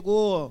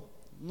pregou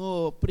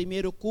no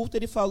primeiro culto,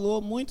 ele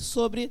falou muito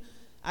sobre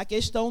a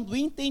questão do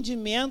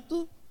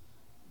entendimento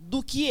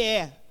do que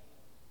é,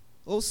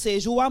 ou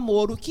seja, o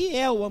amor. O que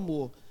é o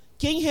amor?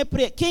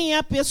 Quem é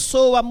a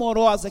pessoa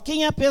amorosa?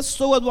 Quem é a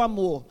pessoa do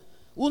amor?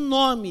 O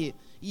nome.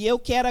 E eu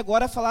quero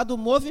agora falar do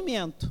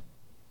movimento,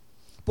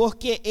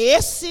 porque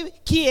esse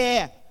que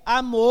é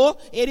amor,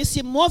 ele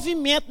se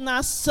movimenta na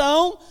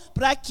ação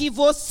para que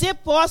você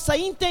possa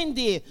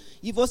entender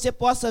e você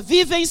possa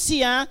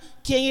vivenciar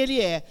quem ele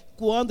é.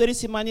 Quando ele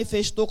se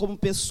manifestou como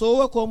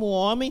pessoa, como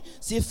homem,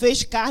 se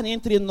fez carne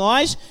entre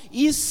nós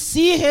e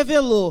se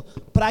revelou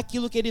para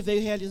aquilo que ele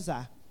veio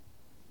realizar.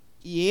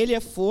 E ele é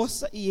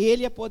força, e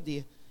ele é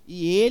poder,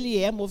 e ele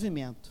é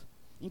movimento.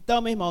 Então,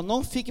 meu irmão,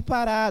 não fique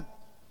parado,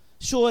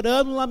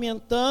 chorando,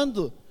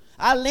 lamentando,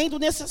 além do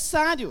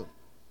necessário.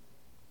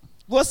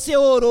 Você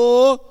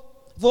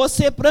orou,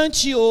 você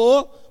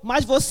pranteou,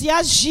 mas você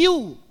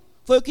agiu.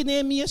 Foi o que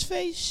Neemias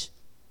fez.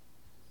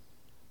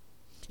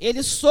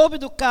 Ele soube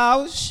do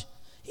caos,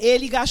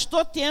 ele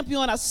gastou tempo em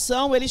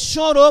oração, ele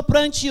chorou,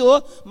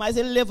 pranteou, mas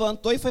ele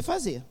levantou e foi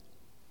fazer.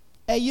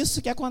 É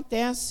isso que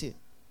acontece.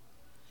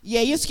 E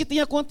é isso que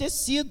tem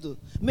acontecido.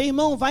 Meu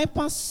irmão, vai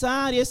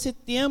passar esse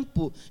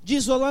tempo de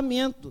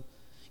isolamento.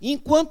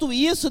 Enquanto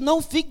isso,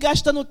 não fique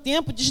gastando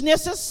tempo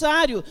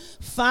desnecessário.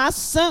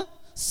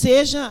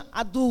 Seja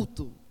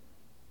adulto.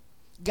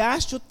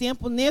 Gaste o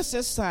tempo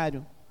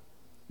necessário.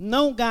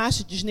 Não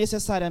gaste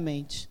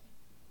desnecessariamente.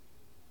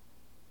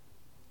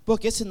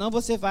 Porque senão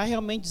você vai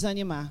realmente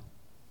desanimar.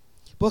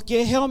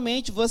 Porque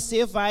realmente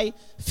você vai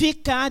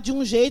ficar de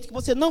um jeito que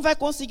você não vai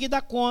conseguir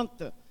dar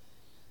conta.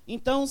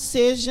 Então,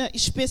 seja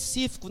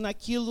específico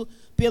naquilo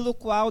pelo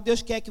qual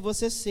Deus quer que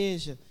você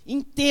seja.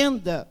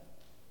 Entenda.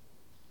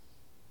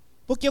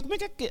 Porque como é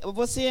que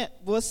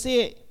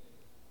você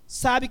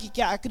sabe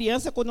que a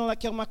criança, quando ela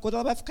quer uma coisa,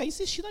 ela vai ficar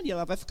insistindo ali.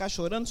 Ela vai ficar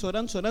chorando,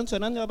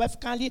 ela vai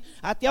ficar ali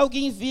até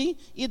alguém vir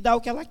e dar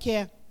o que ela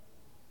quer.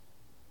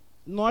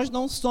 Nós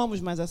não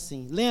somos mais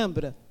assim.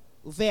 Lembra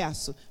o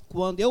verso?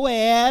 Quando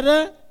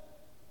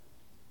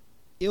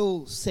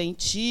eu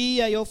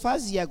sentia, eu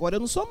fazia. Agora eu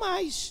não sou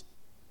mais.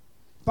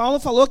 Paulo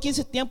falou que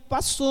esse tempo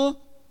passou.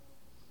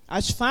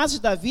 As fases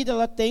da vida,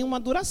 ela tem uma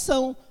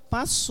duração.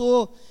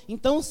 Passou.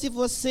 Então, se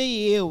você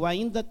e eu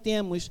ainda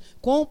temos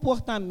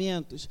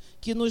comportamentos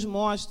que nos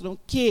mostram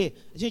que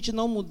a gente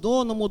não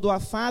mudou a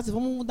fase,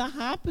 vamos mudar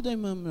rápido,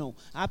 meu irmão.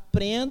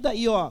 Aprenda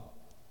e,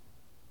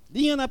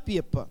 linha na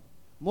pipa.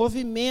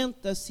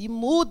 Movimenta-se e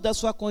muda a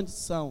sua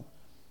condição.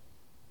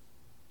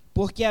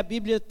 Porque a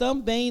Bíblia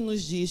também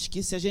nos diz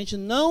que se a gente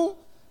não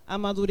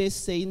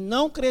amadurecer e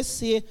não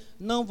crescer,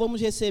 não vamos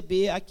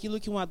receber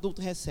aquilo que um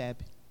adulto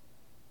recebe.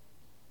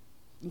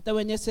 Então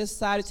é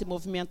necessário se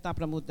movimentar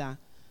para mudar.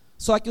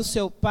 Só que o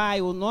seu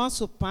pai, o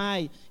nosso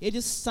pai,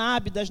 ele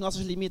sabe das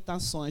nossas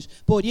limitações.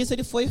 Por isso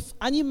ele foi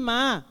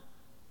animar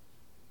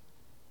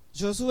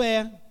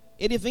Josué.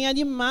 Ele vem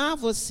animar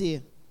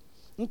você.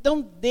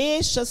 Então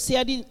deixa ser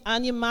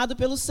animado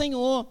pelo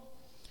Senhor.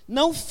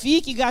 Não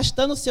fique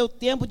gastando seu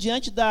tempo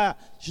diante das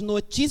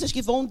notícias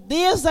que vão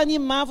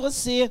desanimar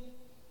você.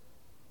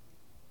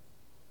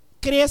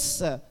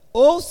 Cresça,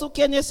 ouça o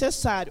que é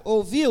necessário.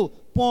 Ouviu?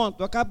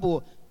 Ponto,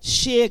 acabou.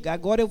 Chega,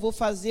 agora eu vou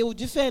fazer o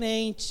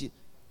diferente.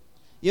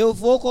 Eu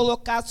vou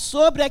colocar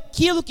sobre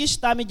aquilo que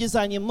está me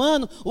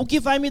desanimando o que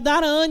vai me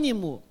dar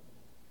ânimo.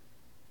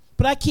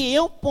 Para que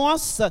eu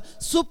possa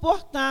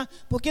suportar.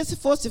 Porque se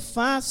fosse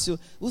fácil,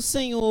 o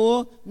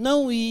Senhor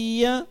não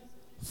ia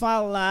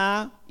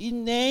falar e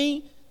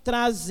nem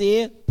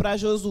trazer para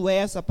Josué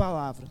essa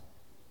palavra.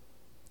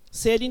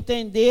 Se ele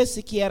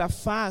entendesse que era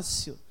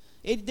fácil,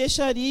 ele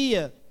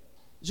deixaria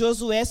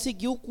Josué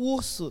seguir o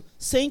curso,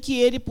 sem que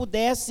ele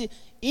pudesse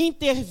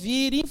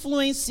intervir,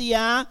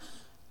 influenciar,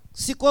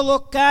 se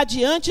colocar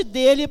diante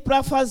dele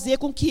para fazer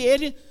com que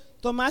ele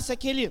tomasse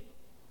aquele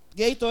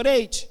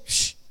Gatorade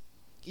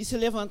e se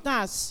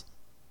levantasse.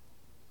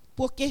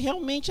 Porque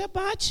realmente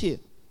abate.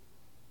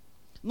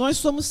 Nós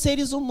somos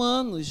seres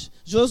humanos.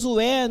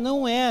 Josué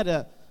não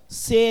era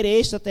ser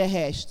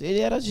extraterrestre, ele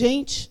era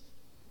gente.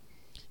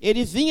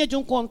 Ele vinha de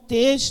um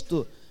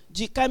contexto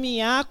de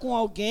caminhar com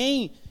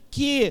alguém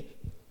que,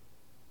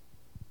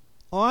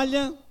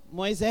 olha,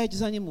 Moisés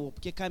desanimou,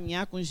 porque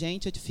caminhar com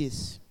gente é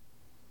difícil.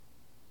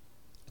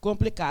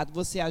 Complicado.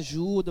 Você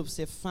ajuda,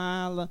 você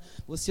fala,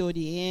 você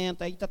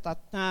orienta, aí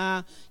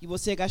e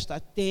você gasta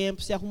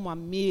tempo, você arruma uma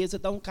mesa,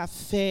 dá um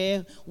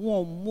café, um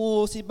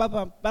almoço, e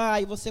bababá,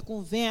 e você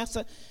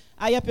conversa.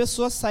 Aí a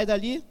pessoa sai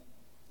dali,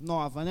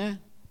 nova, né?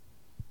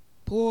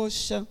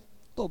 Poxa,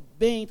 estou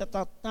bem,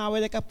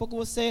 aí daqui a pouco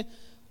você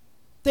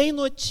tem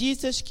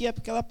notícias que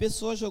aquela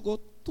pessoa jogou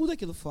tudo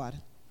aquilo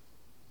fora.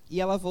 E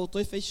ela voltou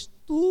e fez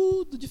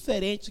tudo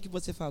diferente do que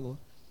você falou.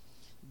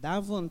 Dá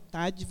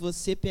vontade de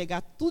você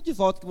pegar tudo de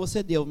volta que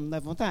você deu, não dá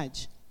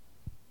vontade?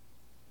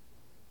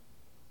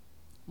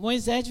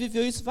 Moisés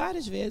viveu isso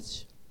várias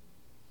vezes.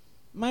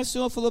 Mas o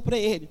Senhor falou para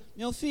ele: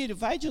 meu filho,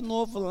 vai de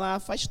novo lá,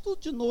 faz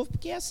tudo de novo,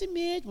 porque é assim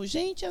mesmo,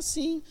 gente é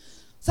assim.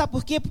 Sabe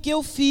por quê? Porque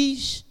eu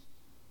fiz.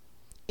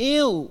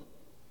 Eu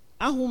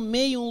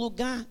arrumei um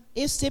lugar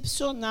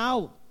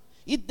excepcional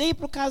e dei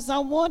para o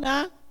casal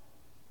morar.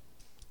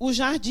 O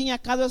jardim, a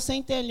casa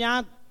sem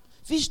telhado.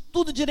 Fiz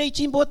tudo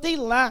direitinho, botei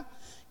lá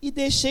e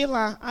deixei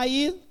lá.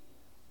 Aí,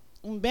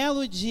 um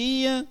belo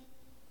dia,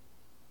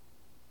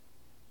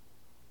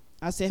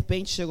 a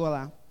serpente chegou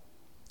lá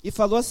e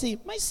falou assim: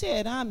 mas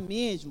será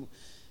mesmo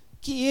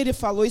que ele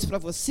falou isso para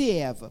você,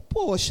 Eva?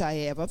 Poxa,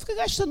 Eva, fica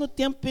gastando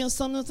tempo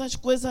pensando nessas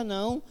coisas,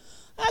 não.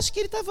 Acho que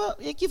ele estava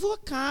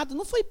equivocado,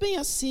 não foi bem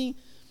assim.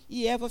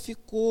 E Eva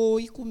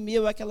ficou e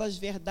comeu aquelas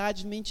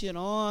verdades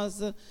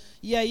mentirosas,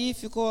 e aí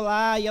ficou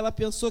lá, e ela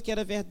pensou que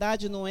era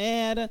verdade, não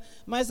era,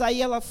 mas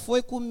aí ela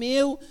foi,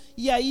 comeu,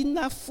 e aí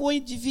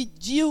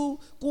dividiu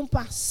com o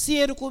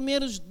parceiro,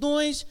 comeram os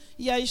dois,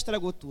 e aí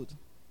estragou tudo.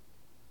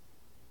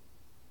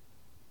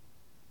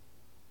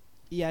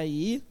 E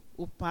aí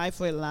o pai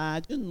foi lá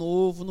de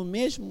novo, no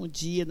mesmo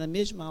dia, na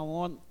mesma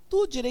hora,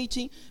 tudo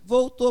direitinho,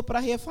 voltou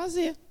para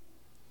refazer.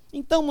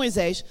 Então,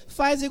 Moisés,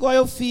 faz igual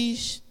eu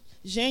fiz.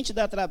 Gente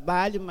dá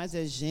trabalho, mas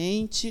é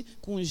gente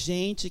com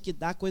gente que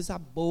dá coisa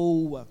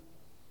boa.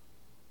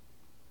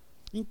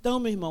 Então,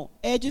 meu irmão,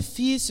 é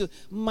difícil,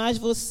 mas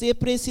você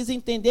precisa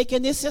entender que é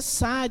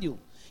necessário.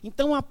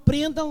 Então,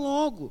 aprenda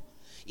logo.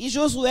 E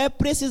Josué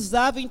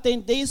precisava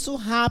entender isso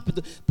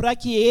rápido, para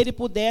que ele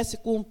pudesse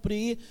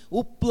cumprir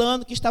o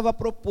plano que estava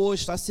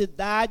proposto. A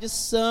cidade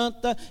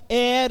santa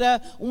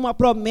era uma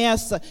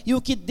promessa, e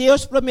o que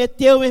Deus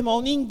prometeu, meu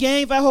irmão,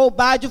 ninguém vai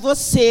roubar de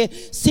você.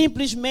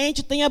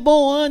 Simplesmente tenha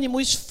bom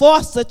ânimo,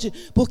 esforça-te,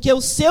 porque o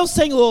seu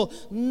Senhor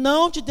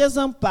não te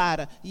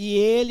desampara, e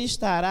Ele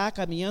estará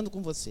caminhando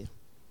com você.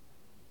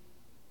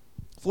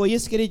 Foi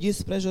isso que ele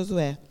disse para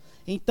Josué.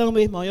 Então,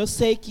 meu irmão, eu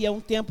sei que é um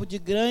tempo de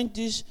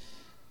grandes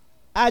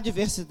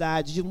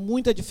adversidade, de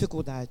muita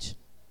dificuldade.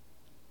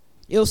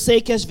 Eu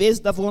sei que às vezes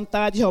dá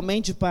vontade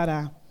realmente de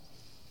parar.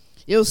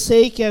 Eu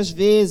sei que às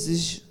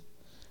vezes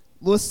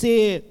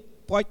você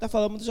pode estar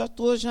falando: já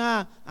estou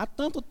há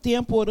tanto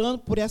tempo orando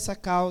por essa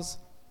causa.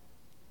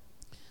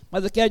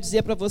 Mas eu quero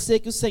dizer para você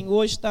que o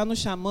Senhor está nos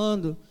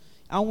chamando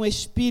a um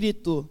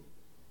espírito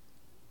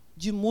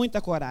de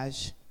muita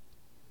coragem.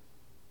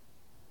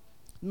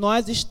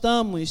 nós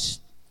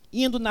estamos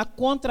indo na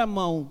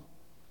contramão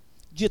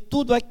de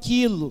tudo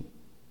aquilo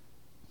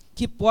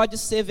que pode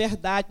ser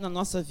verdade na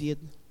nossa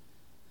vida.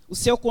 O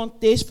seu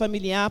contexto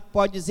familiar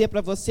pode dizer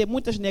para você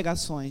muitas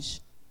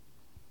negações.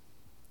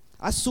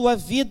 A sua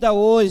vida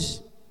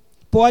hoje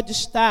pode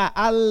estar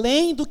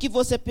além do que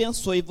você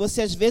pensou, e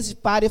você às vezes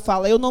para e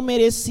fala, eu não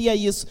merecia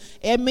isso.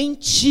 É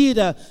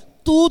mentira.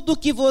 Tudo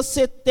que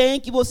você tem,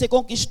 que você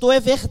conquistou, é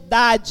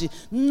verdade.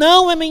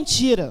 Não é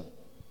mentira.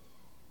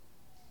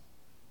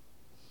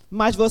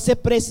 Mas você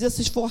precisa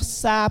se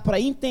esforçar para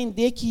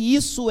entender que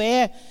isso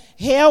é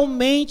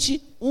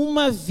realmente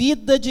uma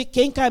vida de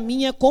quem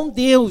caminha com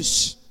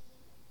Deus.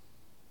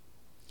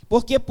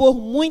 Porque por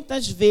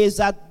muitas vezes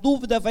a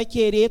dúvida vai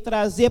querer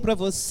trazer para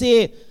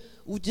você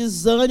o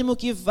desânimo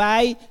que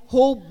vai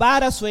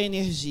roubar a sua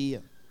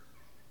energia,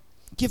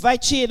 que vai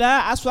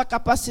tirar a sua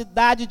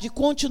capacidade de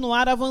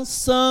continuar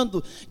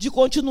avançando, de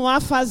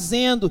continuar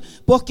fazendo,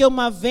 porque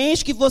uma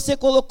vez que você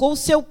colocou o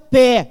seu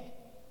pé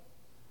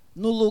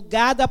no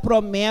lugar da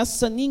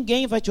promessa,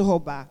 ninguém vai te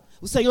roubar.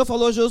 O Senhor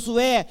falou,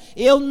 Josué,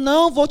 eu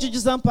não vou te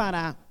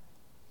desamparar.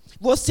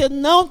 Você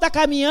não está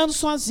caminhando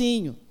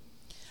sozinho.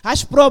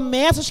 As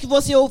promessas que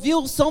você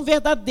ouviu são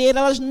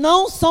verdadeiras, elas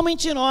não são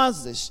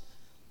mentirosas.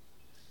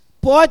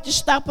 Pode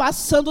estar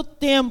passando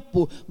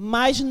tempo,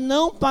 mas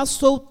não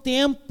passou o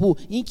tempo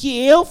em que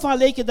eu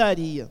falei que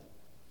daria.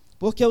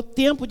 Porque o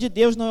tempo de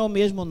Deus não é o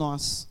mesmo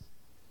nosso.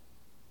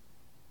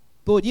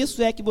 Por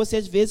isso é que você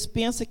às vezes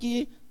pensa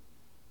que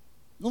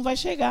não vai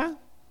chegar.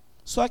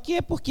 Só que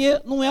é porque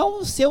não é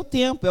o seu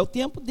tempo, é o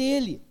tempo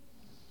dele.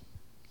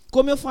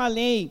 Como eu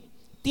falei,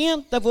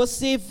 tenta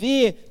você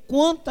ver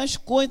quantas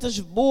coisas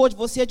boas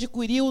você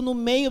adquiriu no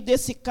meio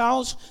desse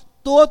caos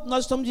todo que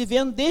nós estamos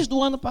vivendo desde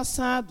o ano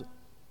passado.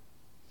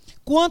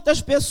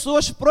 Quantas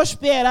pessoas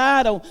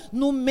prosperaram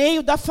no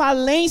meio da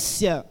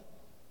falência.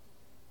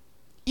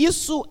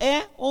 Isso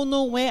é ou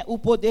não é o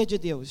poder de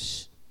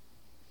Deus?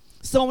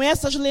 São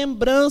essas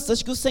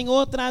lembranças que o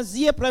Senhor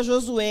trazia para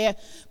Josué,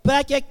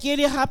 para que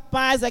aquele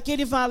rapaz,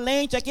 aquele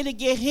valente, aquele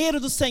guerreiro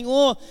do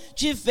Senhor,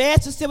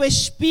 tivesse o seu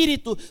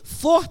espírito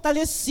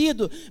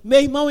fortalecido.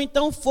 Meu irmão,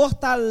 então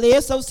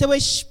fortaleça o seu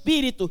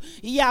espírito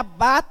e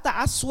abata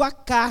a sua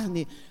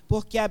carne,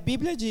 porque a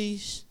Bíblia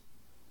diz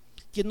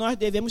que nós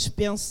devemos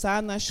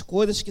pensar nas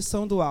coisas que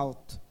são do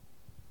alto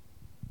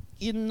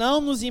e não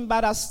nos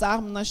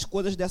embaraçarmos nas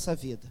coisas dessa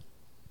vida.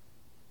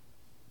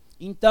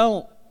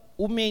 Então,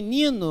 o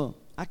menino,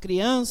 a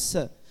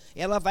criança,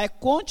 ela vai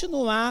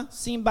continuar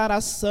se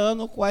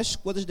embaraçando com as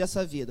coisas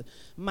dessa vida.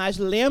 Mas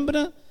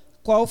lembra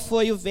qual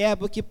foi o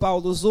verbo que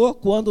Paulo usou?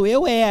 Quando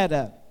eu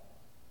era.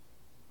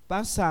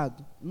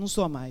 Passado, não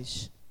sou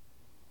mais.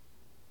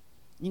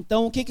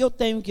 Então, o que eu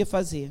tenho que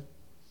fazer?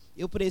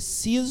 Eu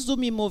preciso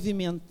me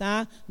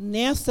movimentar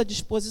nessa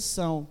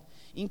disposição,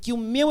 em que o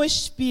meu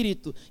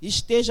espírito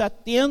esteja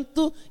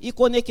atento e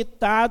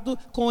conectado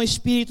com o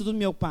espírito do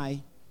meu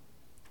Pai,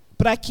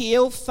 para que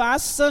eu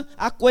faça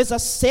a coisa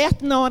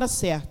certa na hora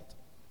certa,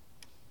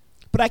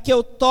 para que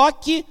eu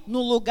toque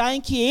no lugar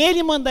em que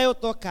Ele mandar eu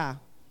tocar,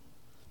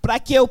 para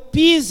que eu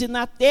pise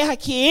na terra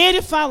que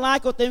Ele falar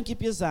que eu tenho que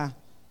pisar,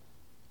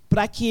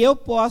 para que eu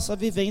possa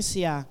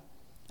vivenciar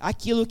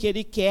aquilo que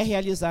Ele quer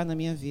realizar na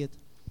minha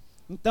vida.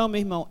 Então,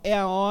 meu irmão, é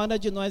a hora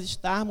de nós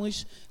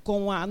estarmos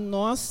com a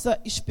nossa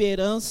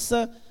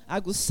esperança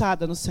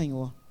aguçada no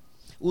Senhor.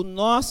 O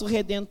nosso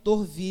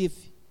Redentor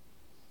vive.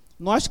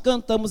 Nós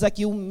cantamos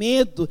aqui, o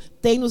medo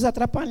tem nos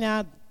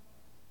atrapalhado.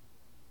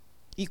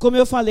 E como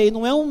eu falei,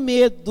 não é um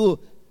medo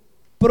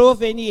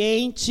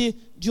proveniente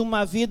de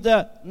uma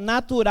vida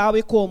natural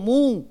e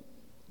comum,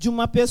 de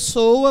uma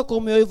pessoa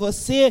como eu e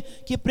você,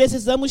 que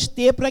precisamos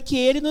ter para que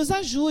Ele nos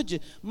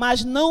ajude,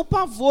 mas não o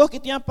pavor que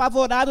tem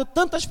apavorado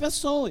tantas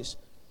pessoas.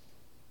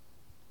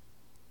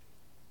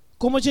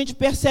 Como a gente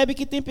percebe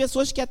que tem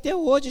pessoas que até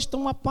hoje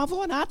estão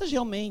apavoradas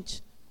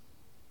realmente.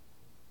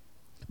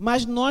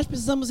 Mas nós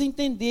precisamos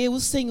entender,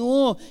 o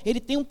Senhor, Ele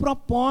tem um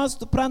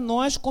propósito para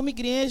nós como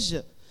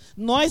igreja.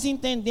 Nós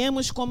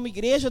entendemos como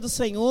igreja do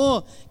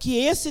Senhor que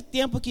esse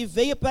tempo que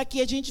veio para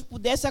que a gente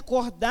pudesse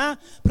acordar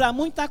para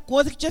muita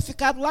coisa que tinha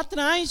ficado lá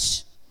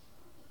atrás.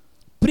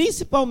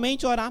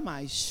 Principalmente orar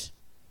mais.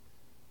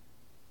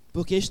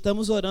 Porque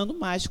estamos orando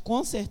mais,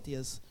 com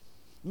certeza.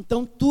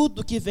 Então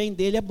tudo que vem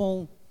dele é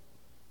bom.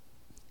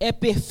 É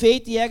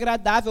perfeito e é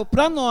agradável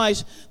para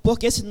nós,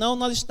 porque senão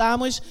nós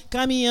estamos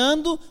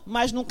caminhando,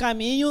 mas num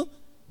caminho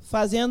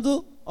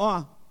fazendo,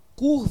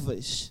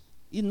 curvas,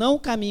 e não o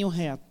caminho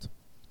reto.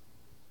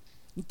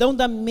 Então,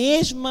 da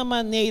mesma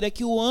maneira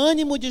que o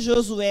ânimo de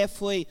Josué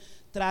foi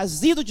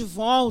trazido de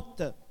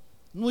volta,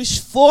 no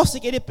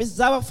esforço que ele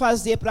precisava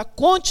fazer para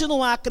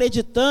continuar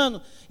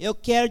acreditando, eu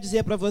quero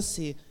dizer para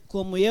você,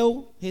 como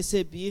eu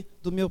recebi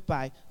do meu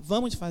pai,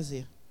 vamos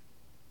fazer.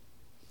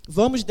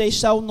 Vamos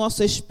deixar o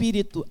nosso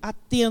espírito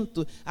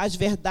atento às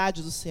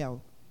verdades do céu.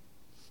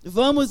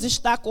 Vamos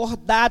estar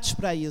acordados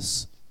para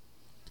isso.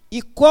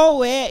 E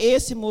qual é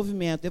esse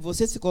movimento? É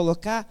você se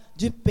colocar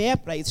de pé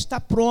para isso. Está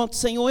pronto.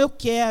 Senhor, eu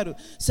quero.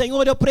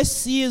 Senhor, eu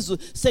preciso.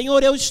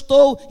 Senhor, eu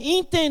estou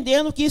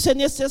entendendo que isso é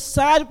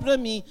necessário para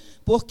mim.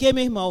 Porque,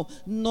 meu irmão,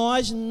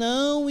 nós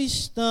não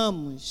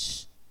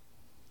estamos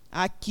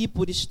aqui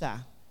por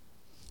estar.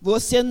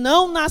 Você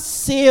não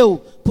nasceu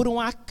por um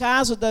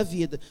acaso da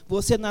vida.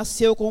 Você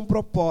nasceu com um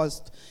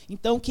propósito.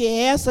 Então, que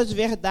essas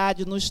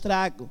verdades nos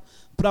tragam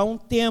para um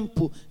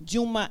tempo de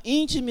uma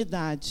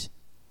intimidade.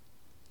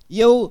 E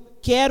eu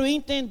quero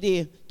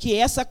entender que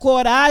essa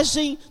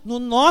coragem no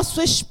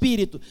nosso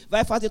espírito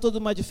vai fazer toda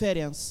uma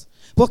diferença.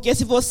 Porque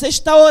se você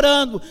está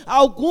orando,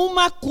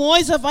 alguma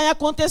coisa vai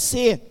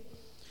acontecer.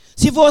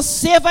 Se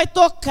você vai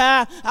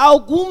tocar,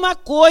 alguma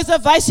coisa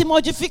vai se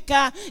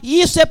modificar.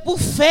 E isso é por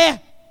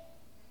fé.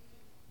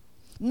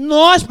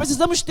 Nós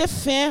precisamos ter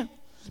fé.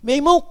 Meu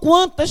irmão,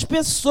 quantas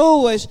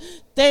pessoas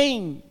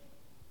têm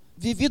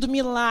vivido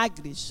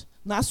milagres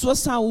na sua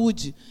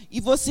saúde,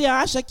 e você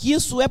acha que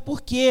isso é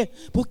por quê?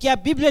 Porque a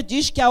Bíblia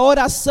diz que a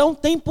oração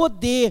tem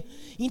poder.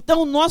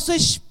 Então o nosso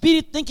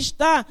espírito tem que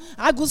estar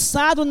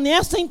aguçado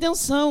nessa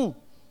intenção.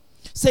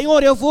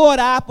 Senhor, eu vou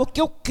orar porque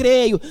eu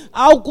creio,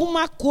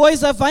 alguma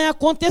coisa vai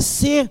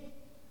acontecer.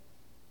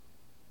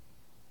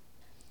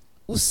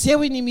 O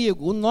seu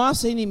inimigo, o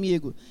nosso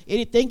inimigo,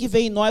 ele tem que ver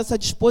em nós essa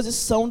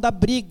disposição da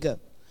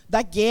briga,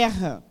 da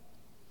guerra.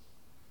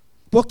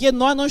 Porque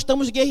nós não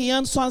estamos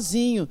guerreando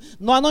sozinhos,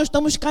 nós não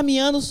estamos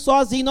caminhando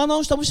sozinhos, nós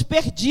não estamos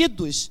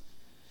perdidos.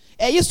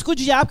 É isso que o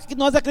diabo quer que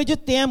nós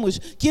acreditemos,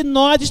 que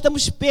nós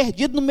estamos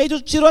perdidos no meio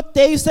do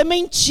tiroteio. Isso é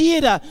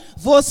mentira.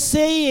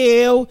 Você e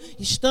eu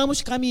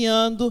estamos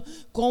caminhando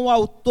com o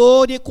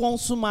autor e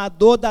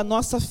consumador da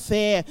nossa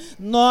fé.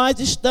 Nós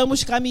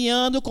estamos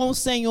caminhando com o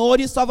Senhor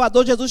e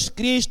Salvador Jesus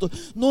Cristo.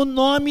 No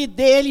nome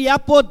dele há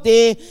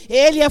poder.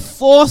 Ele é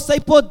força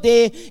e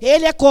poder.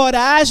 Ele é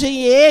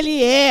coragem e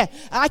ele é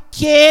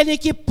aquele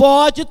que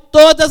pode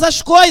todas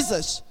as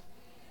coisas.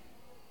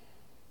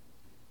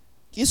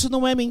 Isso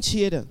não é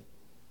mentira.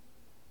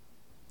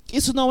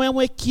 Isso não é um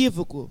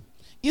equívoco.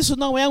 Isso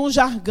não é um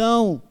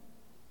jargão.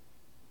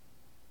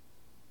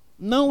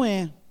 Não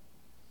é.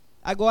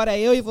 Agora,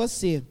 eu e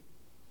você,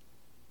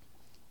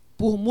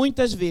 por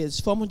muitas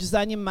vezes, fomos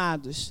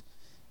desanimados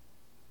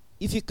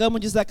e ficamos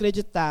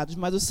desacreditados,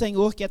 mas o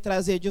Senhor quer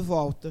trazer de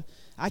volta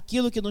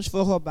aquilo que nos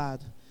foi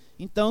roubado.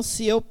 Então,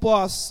 se eu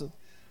posso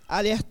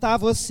alertar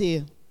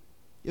você,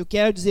 eu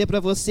quero dizer para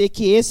você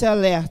que esse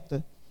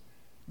alerta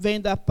vem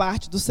da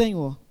parte do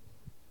Senhor,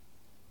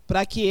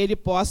 para que Ele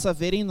possa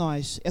ver em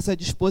nós essa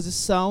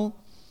disposição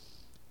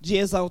de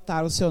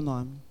exaltar o seu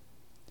nome.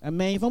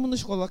 Amém? Vamos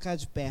nos colocar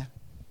de pé.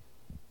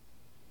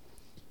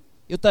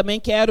 Eu também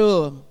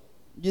quero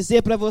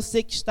dizer para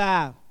você que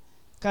está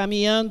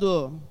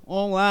caminhando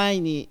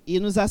online e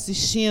nos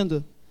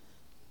assistindo,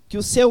 que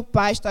o seu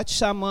Pai está te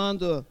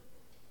chamando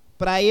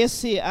para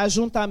esse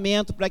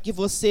ajuntamento, para que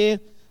você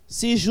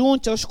se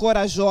junte aos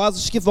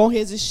corajosos que vão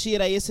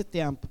resistir a esse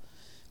tempo.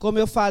 Como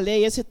eu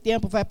falei, esse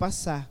tempo vai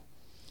passar.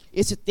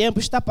 Esse tempo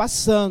está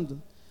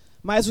passando,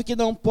 mas o que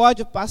não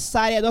pode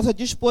passar é a nossa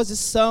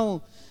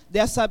disposição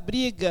dessa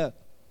briga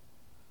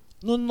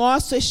no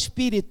nosso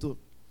espírito,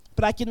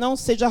 para que não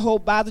seja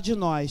roubado de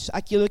nós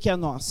aquilo que é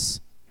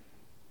nosso.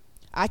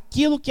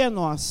 Aquilo que é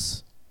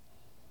nosso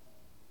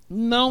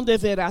não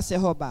deverá ser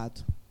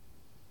roubado.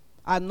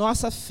 A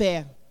nossa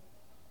fé,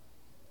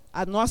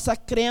 a nossa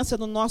crença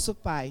no nosso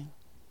Pai,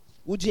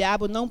 o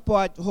diabo não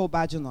pode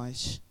roubar de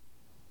nós.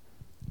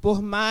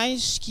 Por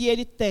mais que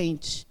ele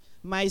tente,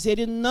 mas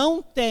ele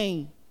não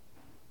tem,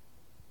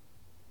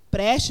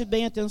 preste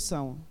bem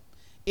atenção,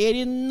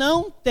 ele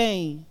não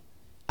tem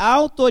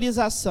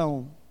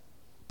autorização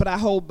para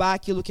roubar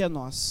aquilo que é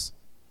nosso.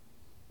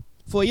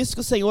 Foi isso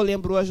que o Senhor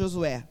lembrou a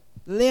Josué.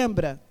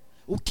 Lembra,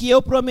 o que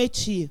eu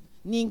prometi,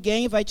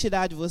 ninguém vai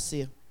tirar de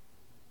você.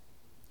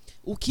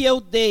 O que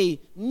eu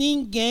dei,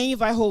 ninguém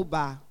vai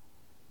roubar.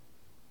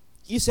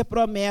 Isso é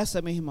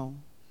promessa, meu irmão.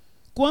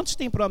 Quantos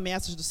têm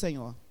promessas do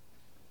Senhor?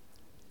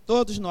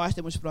 Todos nós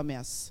temos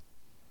promessa.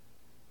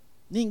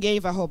 Ninguém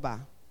vai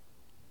roubar.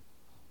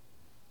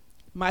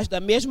 Mas da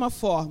mesma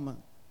forma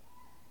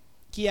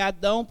que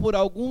Adão, por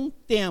algum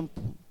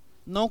tempo,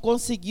 não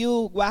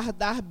conseguiu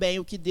guardar bem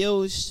o que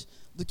Deus,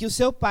 do que o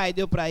seu pai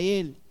deu para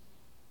ele,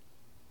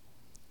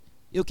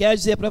 eu quero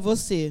dizer para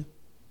você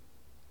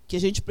que a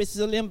gente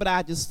precisa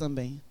lembrar disso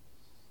também.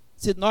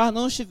 Se nós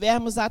não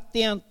estivermos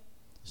atentos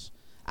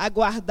a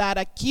guardar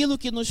aquilo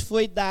que nos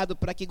foi dado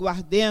para que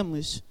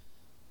guardemos,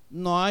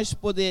 nós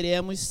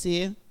poderemos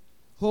ser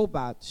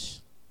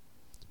roubados.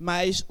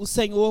 Mas o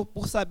Senhor,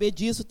 por saber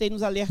disso, tem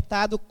nos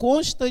alertado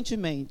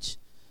constantemente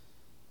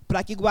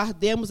para que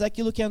guardemos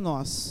aquilo que é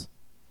nosso,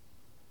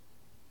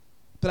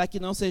 para que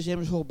não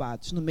sejamos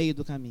roubados no meio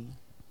do caminho.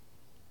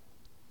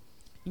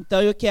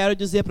 Então eu quero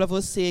dizer para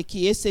você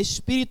que esse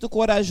espírito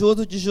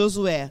corajoso de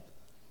Josué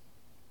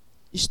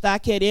está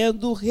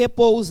querendo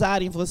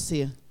repousar em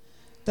você,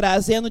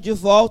 trazendo de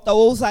volta a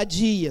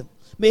ousadia.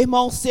 Meu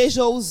irmão,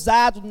 seja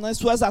ousado nas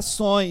suas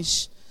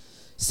ações,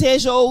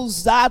 seja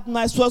ousado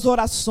nas suas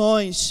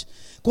orações.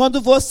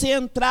 Quando você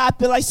entrar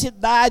pelas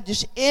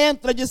cidades,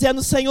 entra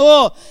dizendo: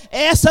 Senhor,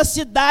 essa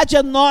cidade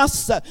é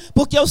nossa,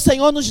 porque o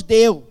Senhor nos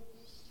deu.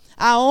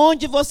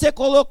 Aonde você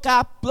colocar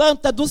a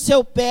planta do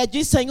seu pé,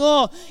 diz: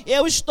 Senhor,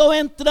 eu estou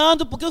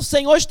entrando porque o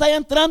Senhor está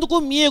entrando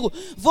comigo.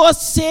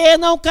 Você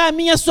não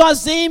caminha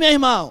sozinho, meu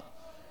irmão.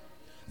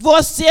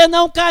 Você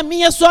não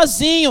caminha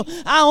sozinho.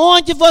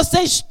 Aonde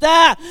você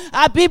está,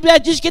 a Bíblia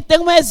diz que tem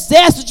um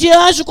exército de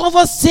anjos com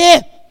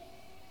você.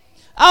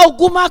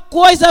 Alguma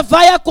coisa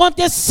vai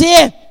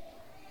acontecer.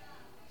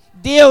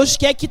 Deus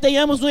quer que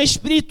tenhamos um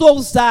espírito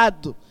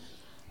ousado,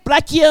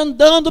 para que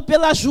andando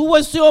pelas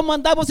ruas, o Senhor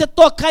mandar você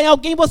tocar em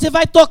alguém, você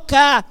vai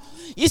tocar.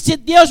 E se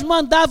Deus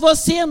mandar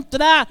você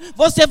entrar,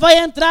 você vai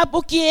entrar,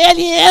 porque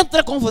Ele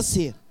entra com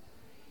você.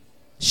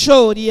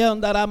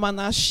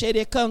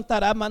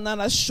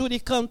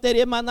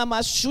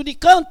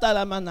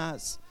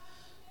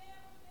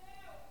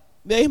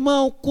 Meu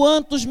irmão,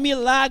 quantos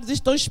milagres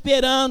estão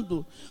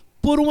esperando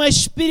por um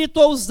espírito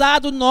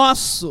ousado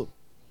nosso?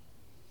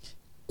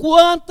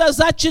 Quantas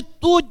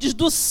atitudes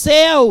do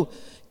céu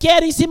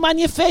querem se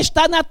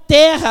manifestar na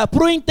terra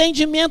para o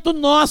entendimento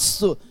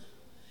nosso?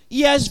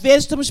 E às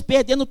vezes estamos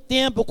perdendo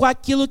tempo com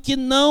aquilo que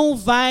não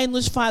vai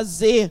nos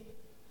fazer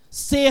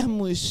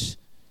sermos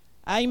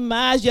a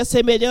imagem e a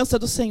semelhança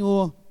do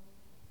Senhor.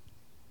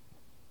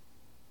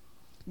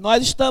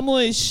 Nós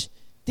estamos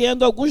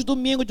tendo alguns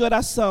domingos de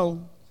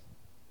oração.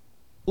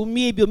 O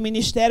MIB, o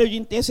Ministério de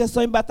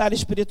Intercessão em Batalha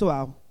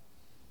Espiritual.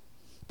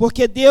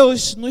 Porque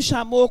Deus nos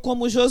chamou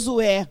como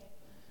Josué,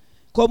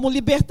 como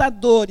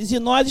libertadores, e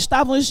nós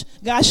estávamos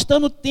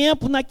gastando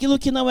tempo naquilo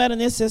que não era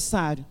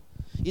necessário.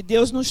 E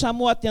Deus nos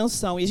chamou a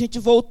atenção, e a gente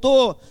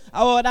voltou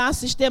a orar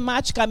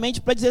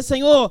sistematicamente para dizer: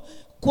 Senhor,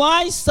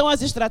 quais são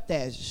as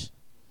estratégias?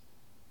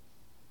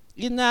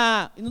 E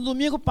no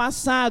domingo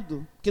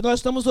passado, que nós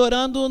estamos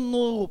orando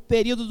no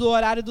período do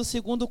horário do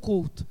segundo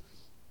culto,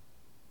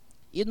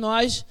 e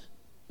nós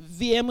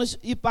viemos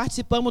e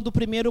participamos do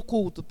primeiro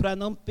culto, para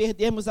não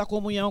perdermos a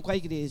comunhão com a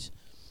igreja.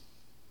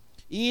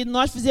 E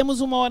nós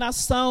fizemos uma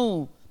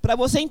oração, para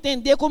você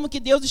entender como que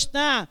Deus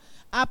está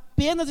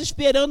apenas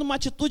esperando uma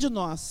atitude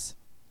nossa.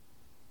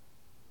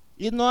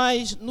 E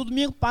nós, no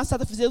domingo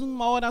passado, fizemos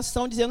uma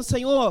oração dizendo: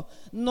 Senhor,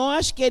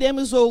 nós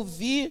queremos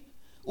ouvir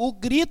o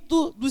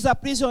grito dos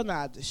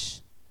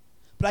aprisionados,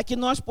 para que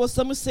nós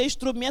possamos ser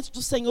instrumentos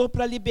do Senhor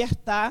para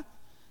libertar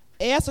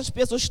essas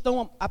pessoas que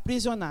estão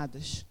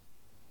aprisionadas.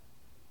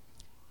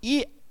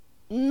 E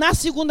na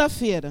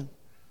segunda-feira,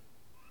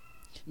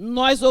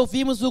 nós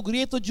ouvimos o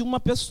grito de uma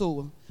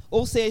pessoa.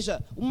 Ou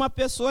seja, uma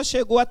pessoa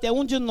chegou até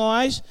um de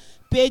nós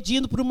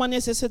pedindo por uma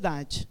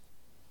necessidade.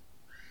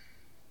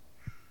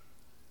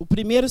 O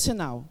primeiro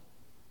sinal.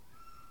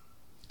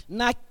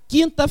 Na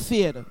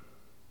quinta-feira,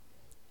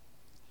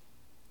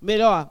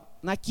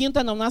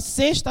 na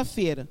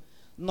sexta-feira,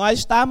 nós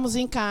estávamos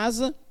em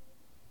casa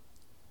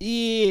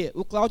e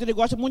o Cláudio, ele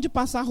gosta muito de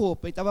passar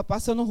roupa. Ele estava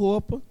passando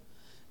roupa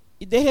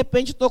e, de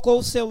repente, tocou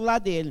o celular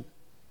dele.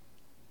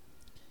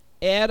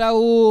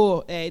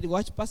 Ele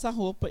gosta de passar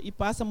roupa e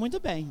passa muito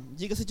bem.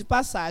 Diga-se de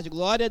passagem,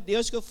 glória a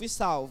Deus que eu fui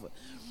salva.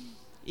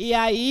 E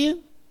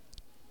aí,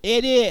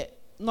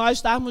 nós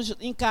estávamos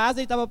em casa,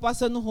 ele estava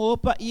passando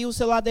roupa e o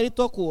celular dele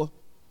tocou.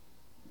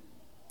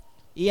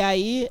 E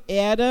aí,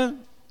 era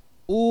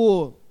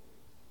o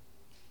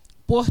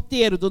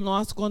porteiro do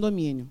nosso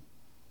condomínio.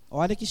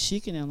 Olha que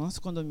chique, né?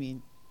 Nosso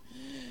condomínio.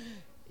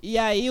 E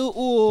aí,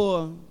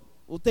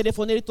 o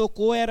telefone dele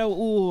tocou, era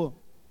o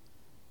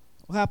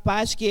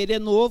rapaz, que ele é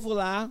novo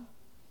lá,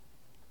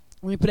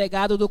 um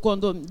empregado do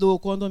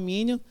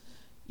condomínio,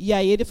 e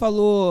aí ele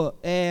falou: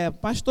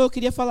 pastor, eu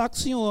queria falar com o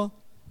senhor.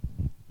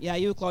 E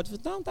aí o Cláudio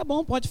falou: não, tá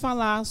bom, pode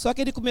falar. Só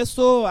que ele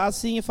começou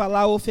assim a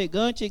falar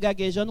ofegante e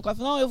gaguejando. O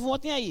Cláudio falou: não, eu vou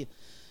ontem aí.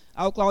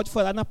 Aí o Cláudio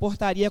foi lá na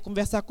portaria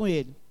conversar com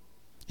ele.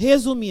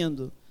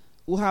 Resumindo,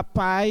 o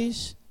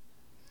rapaz,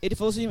 ele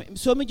falou assim: o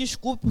senhor me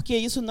desculpe, porque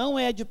isso não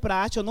é de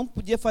prática, eu não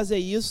podia fazer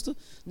isso,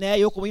 né?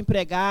 Eu como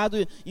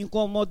empregado,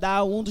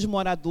 incomodar um dos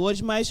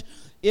moradores, mas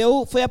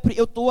eu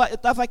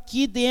estava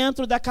aqui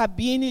dentro da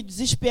cabine,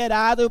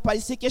 desesperado, eu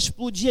parecia que ia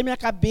explodir a minha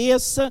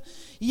cabeça,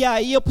 e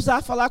aí eu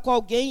precisava falar com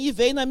alguém, e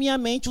veio na minha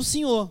mente o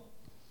Senhor.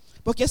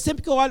 Porque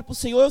sempre que eu olho para o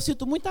Senhor, eu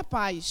sinto muita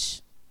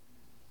paz.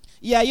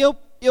 E aí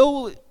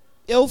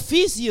eu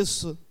fiz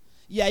isso.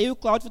 E aí o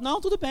Cláudio falou: não,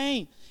 tudo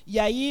bem. E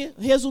aí,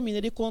 resumindo,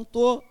 ele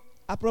contou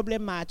a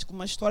problemática,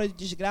 uma história de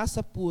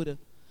desgraça pura.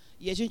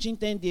 E a gente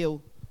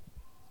entendeu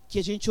que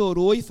a gente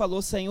orou e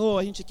falou: Senhor,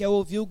 a gente quer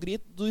ouvir o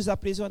grito dos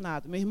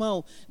aprisionados. Meu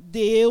irmão,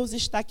 Deus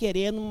está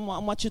querendo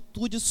uma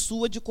atitude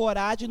sua de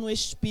coragem no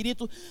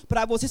Espírito,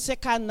 para você ser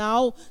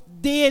canal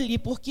dele,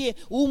 porque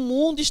o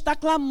mundo está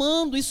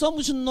clamando e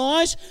somos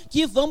nós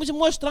que vamos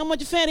mostrar uma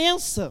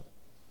diferença.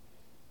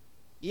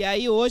 E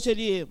aí hoje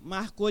ele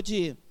marcou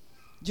de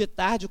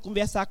tarde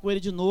conversar com ele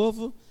de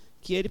novo,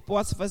 que ele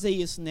possa fazer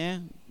isso,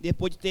 né?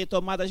 Depois de ter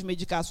tomado as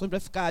medicações para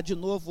ficar de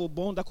novo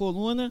bom da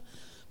coluna,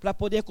 para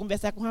poder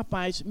conversar com o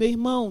rapaz. Meu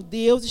irmão,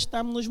 Deus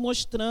está nos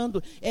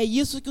mostrando. É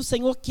isso que o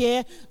Senhor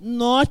quer.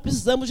 Nós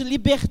precisamos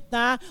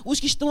libertar os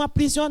que estão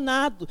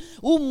aprisionados.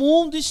 O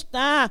mundo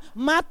está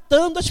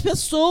matando as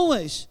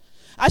pessoas.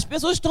 As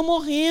pessoas estão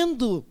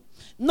morrendo.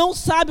 Não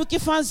sabem o que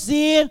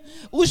fazer.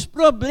 Os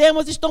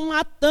problemas estão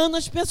matando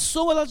as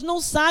pessoas. Elas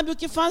não sabem o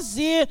que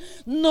fazer.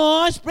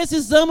 Nós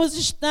precisamos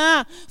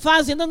estar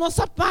fazendo a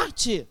nossa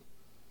parte.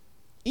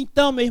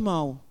 Então, meu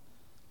irmão,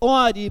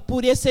 ore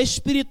por esse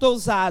espírito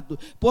ousado,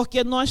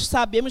 porque nós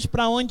sabemos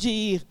para onde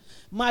ir,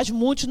 mas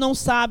muitos não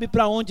sabem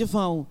para onde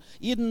vão.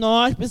 E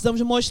nós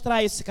precisamos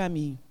mostrar esse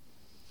caminho.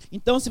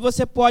 Então, se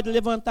você pode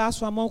levantar a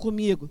sua mão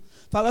comigo,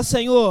 fala: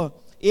 Senhor,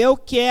 eu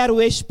quero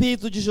o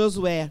espírito de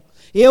Josué.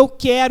 Eu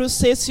quero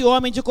ser esse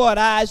homem de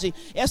coragem,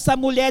 essa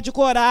mulher de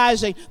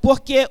coragem,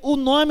 porque o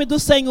nome do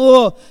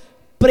Senhor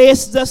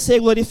precisa ser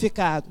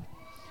glorificado.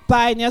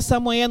 Pai, nessa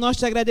manhã nós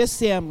te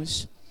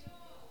agradecemos.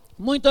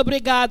 Muito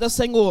obrigada,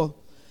 Senhor,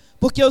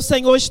 porque o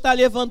Senhor está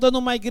levantando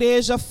uma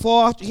igreja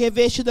forte,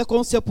 revestida com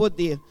o seu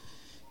poder.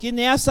 Que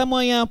nessa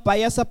manhã,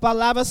 Pai, essa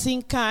palavra se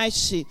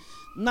encaixe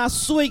na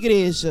sua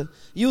igreja.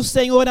 E o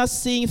Senhor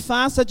assim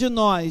faça de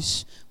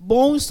nós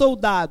bons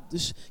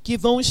soldados que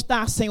vão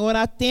estar, Senhor,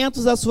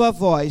 atentos à sua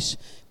voz,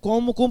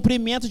 como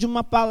cumprimento de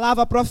uma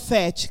palavra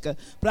profética,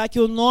 para que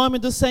o nome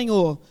do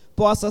Senhor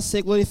possa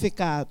ser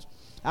glorificado.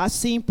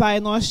 Assim, Pai,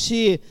 nós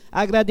te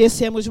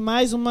agradecemos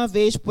mais uma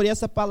vez por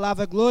essa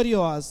palavra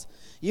gloriosa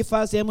e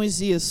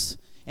fazemos isso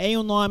em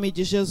o nome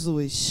de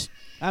Jesus.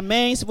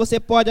 Amém? Se você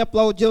pode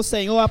aplaudir o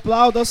Senhor,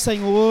 aplauda o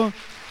Senhor.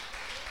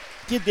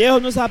 Que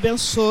Deus nos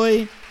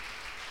abençoe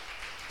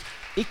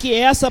e que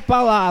essa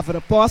palavra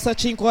possa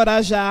te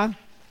encorajar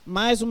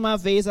mais uma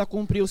vez a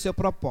cumprir o seu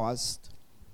propósito.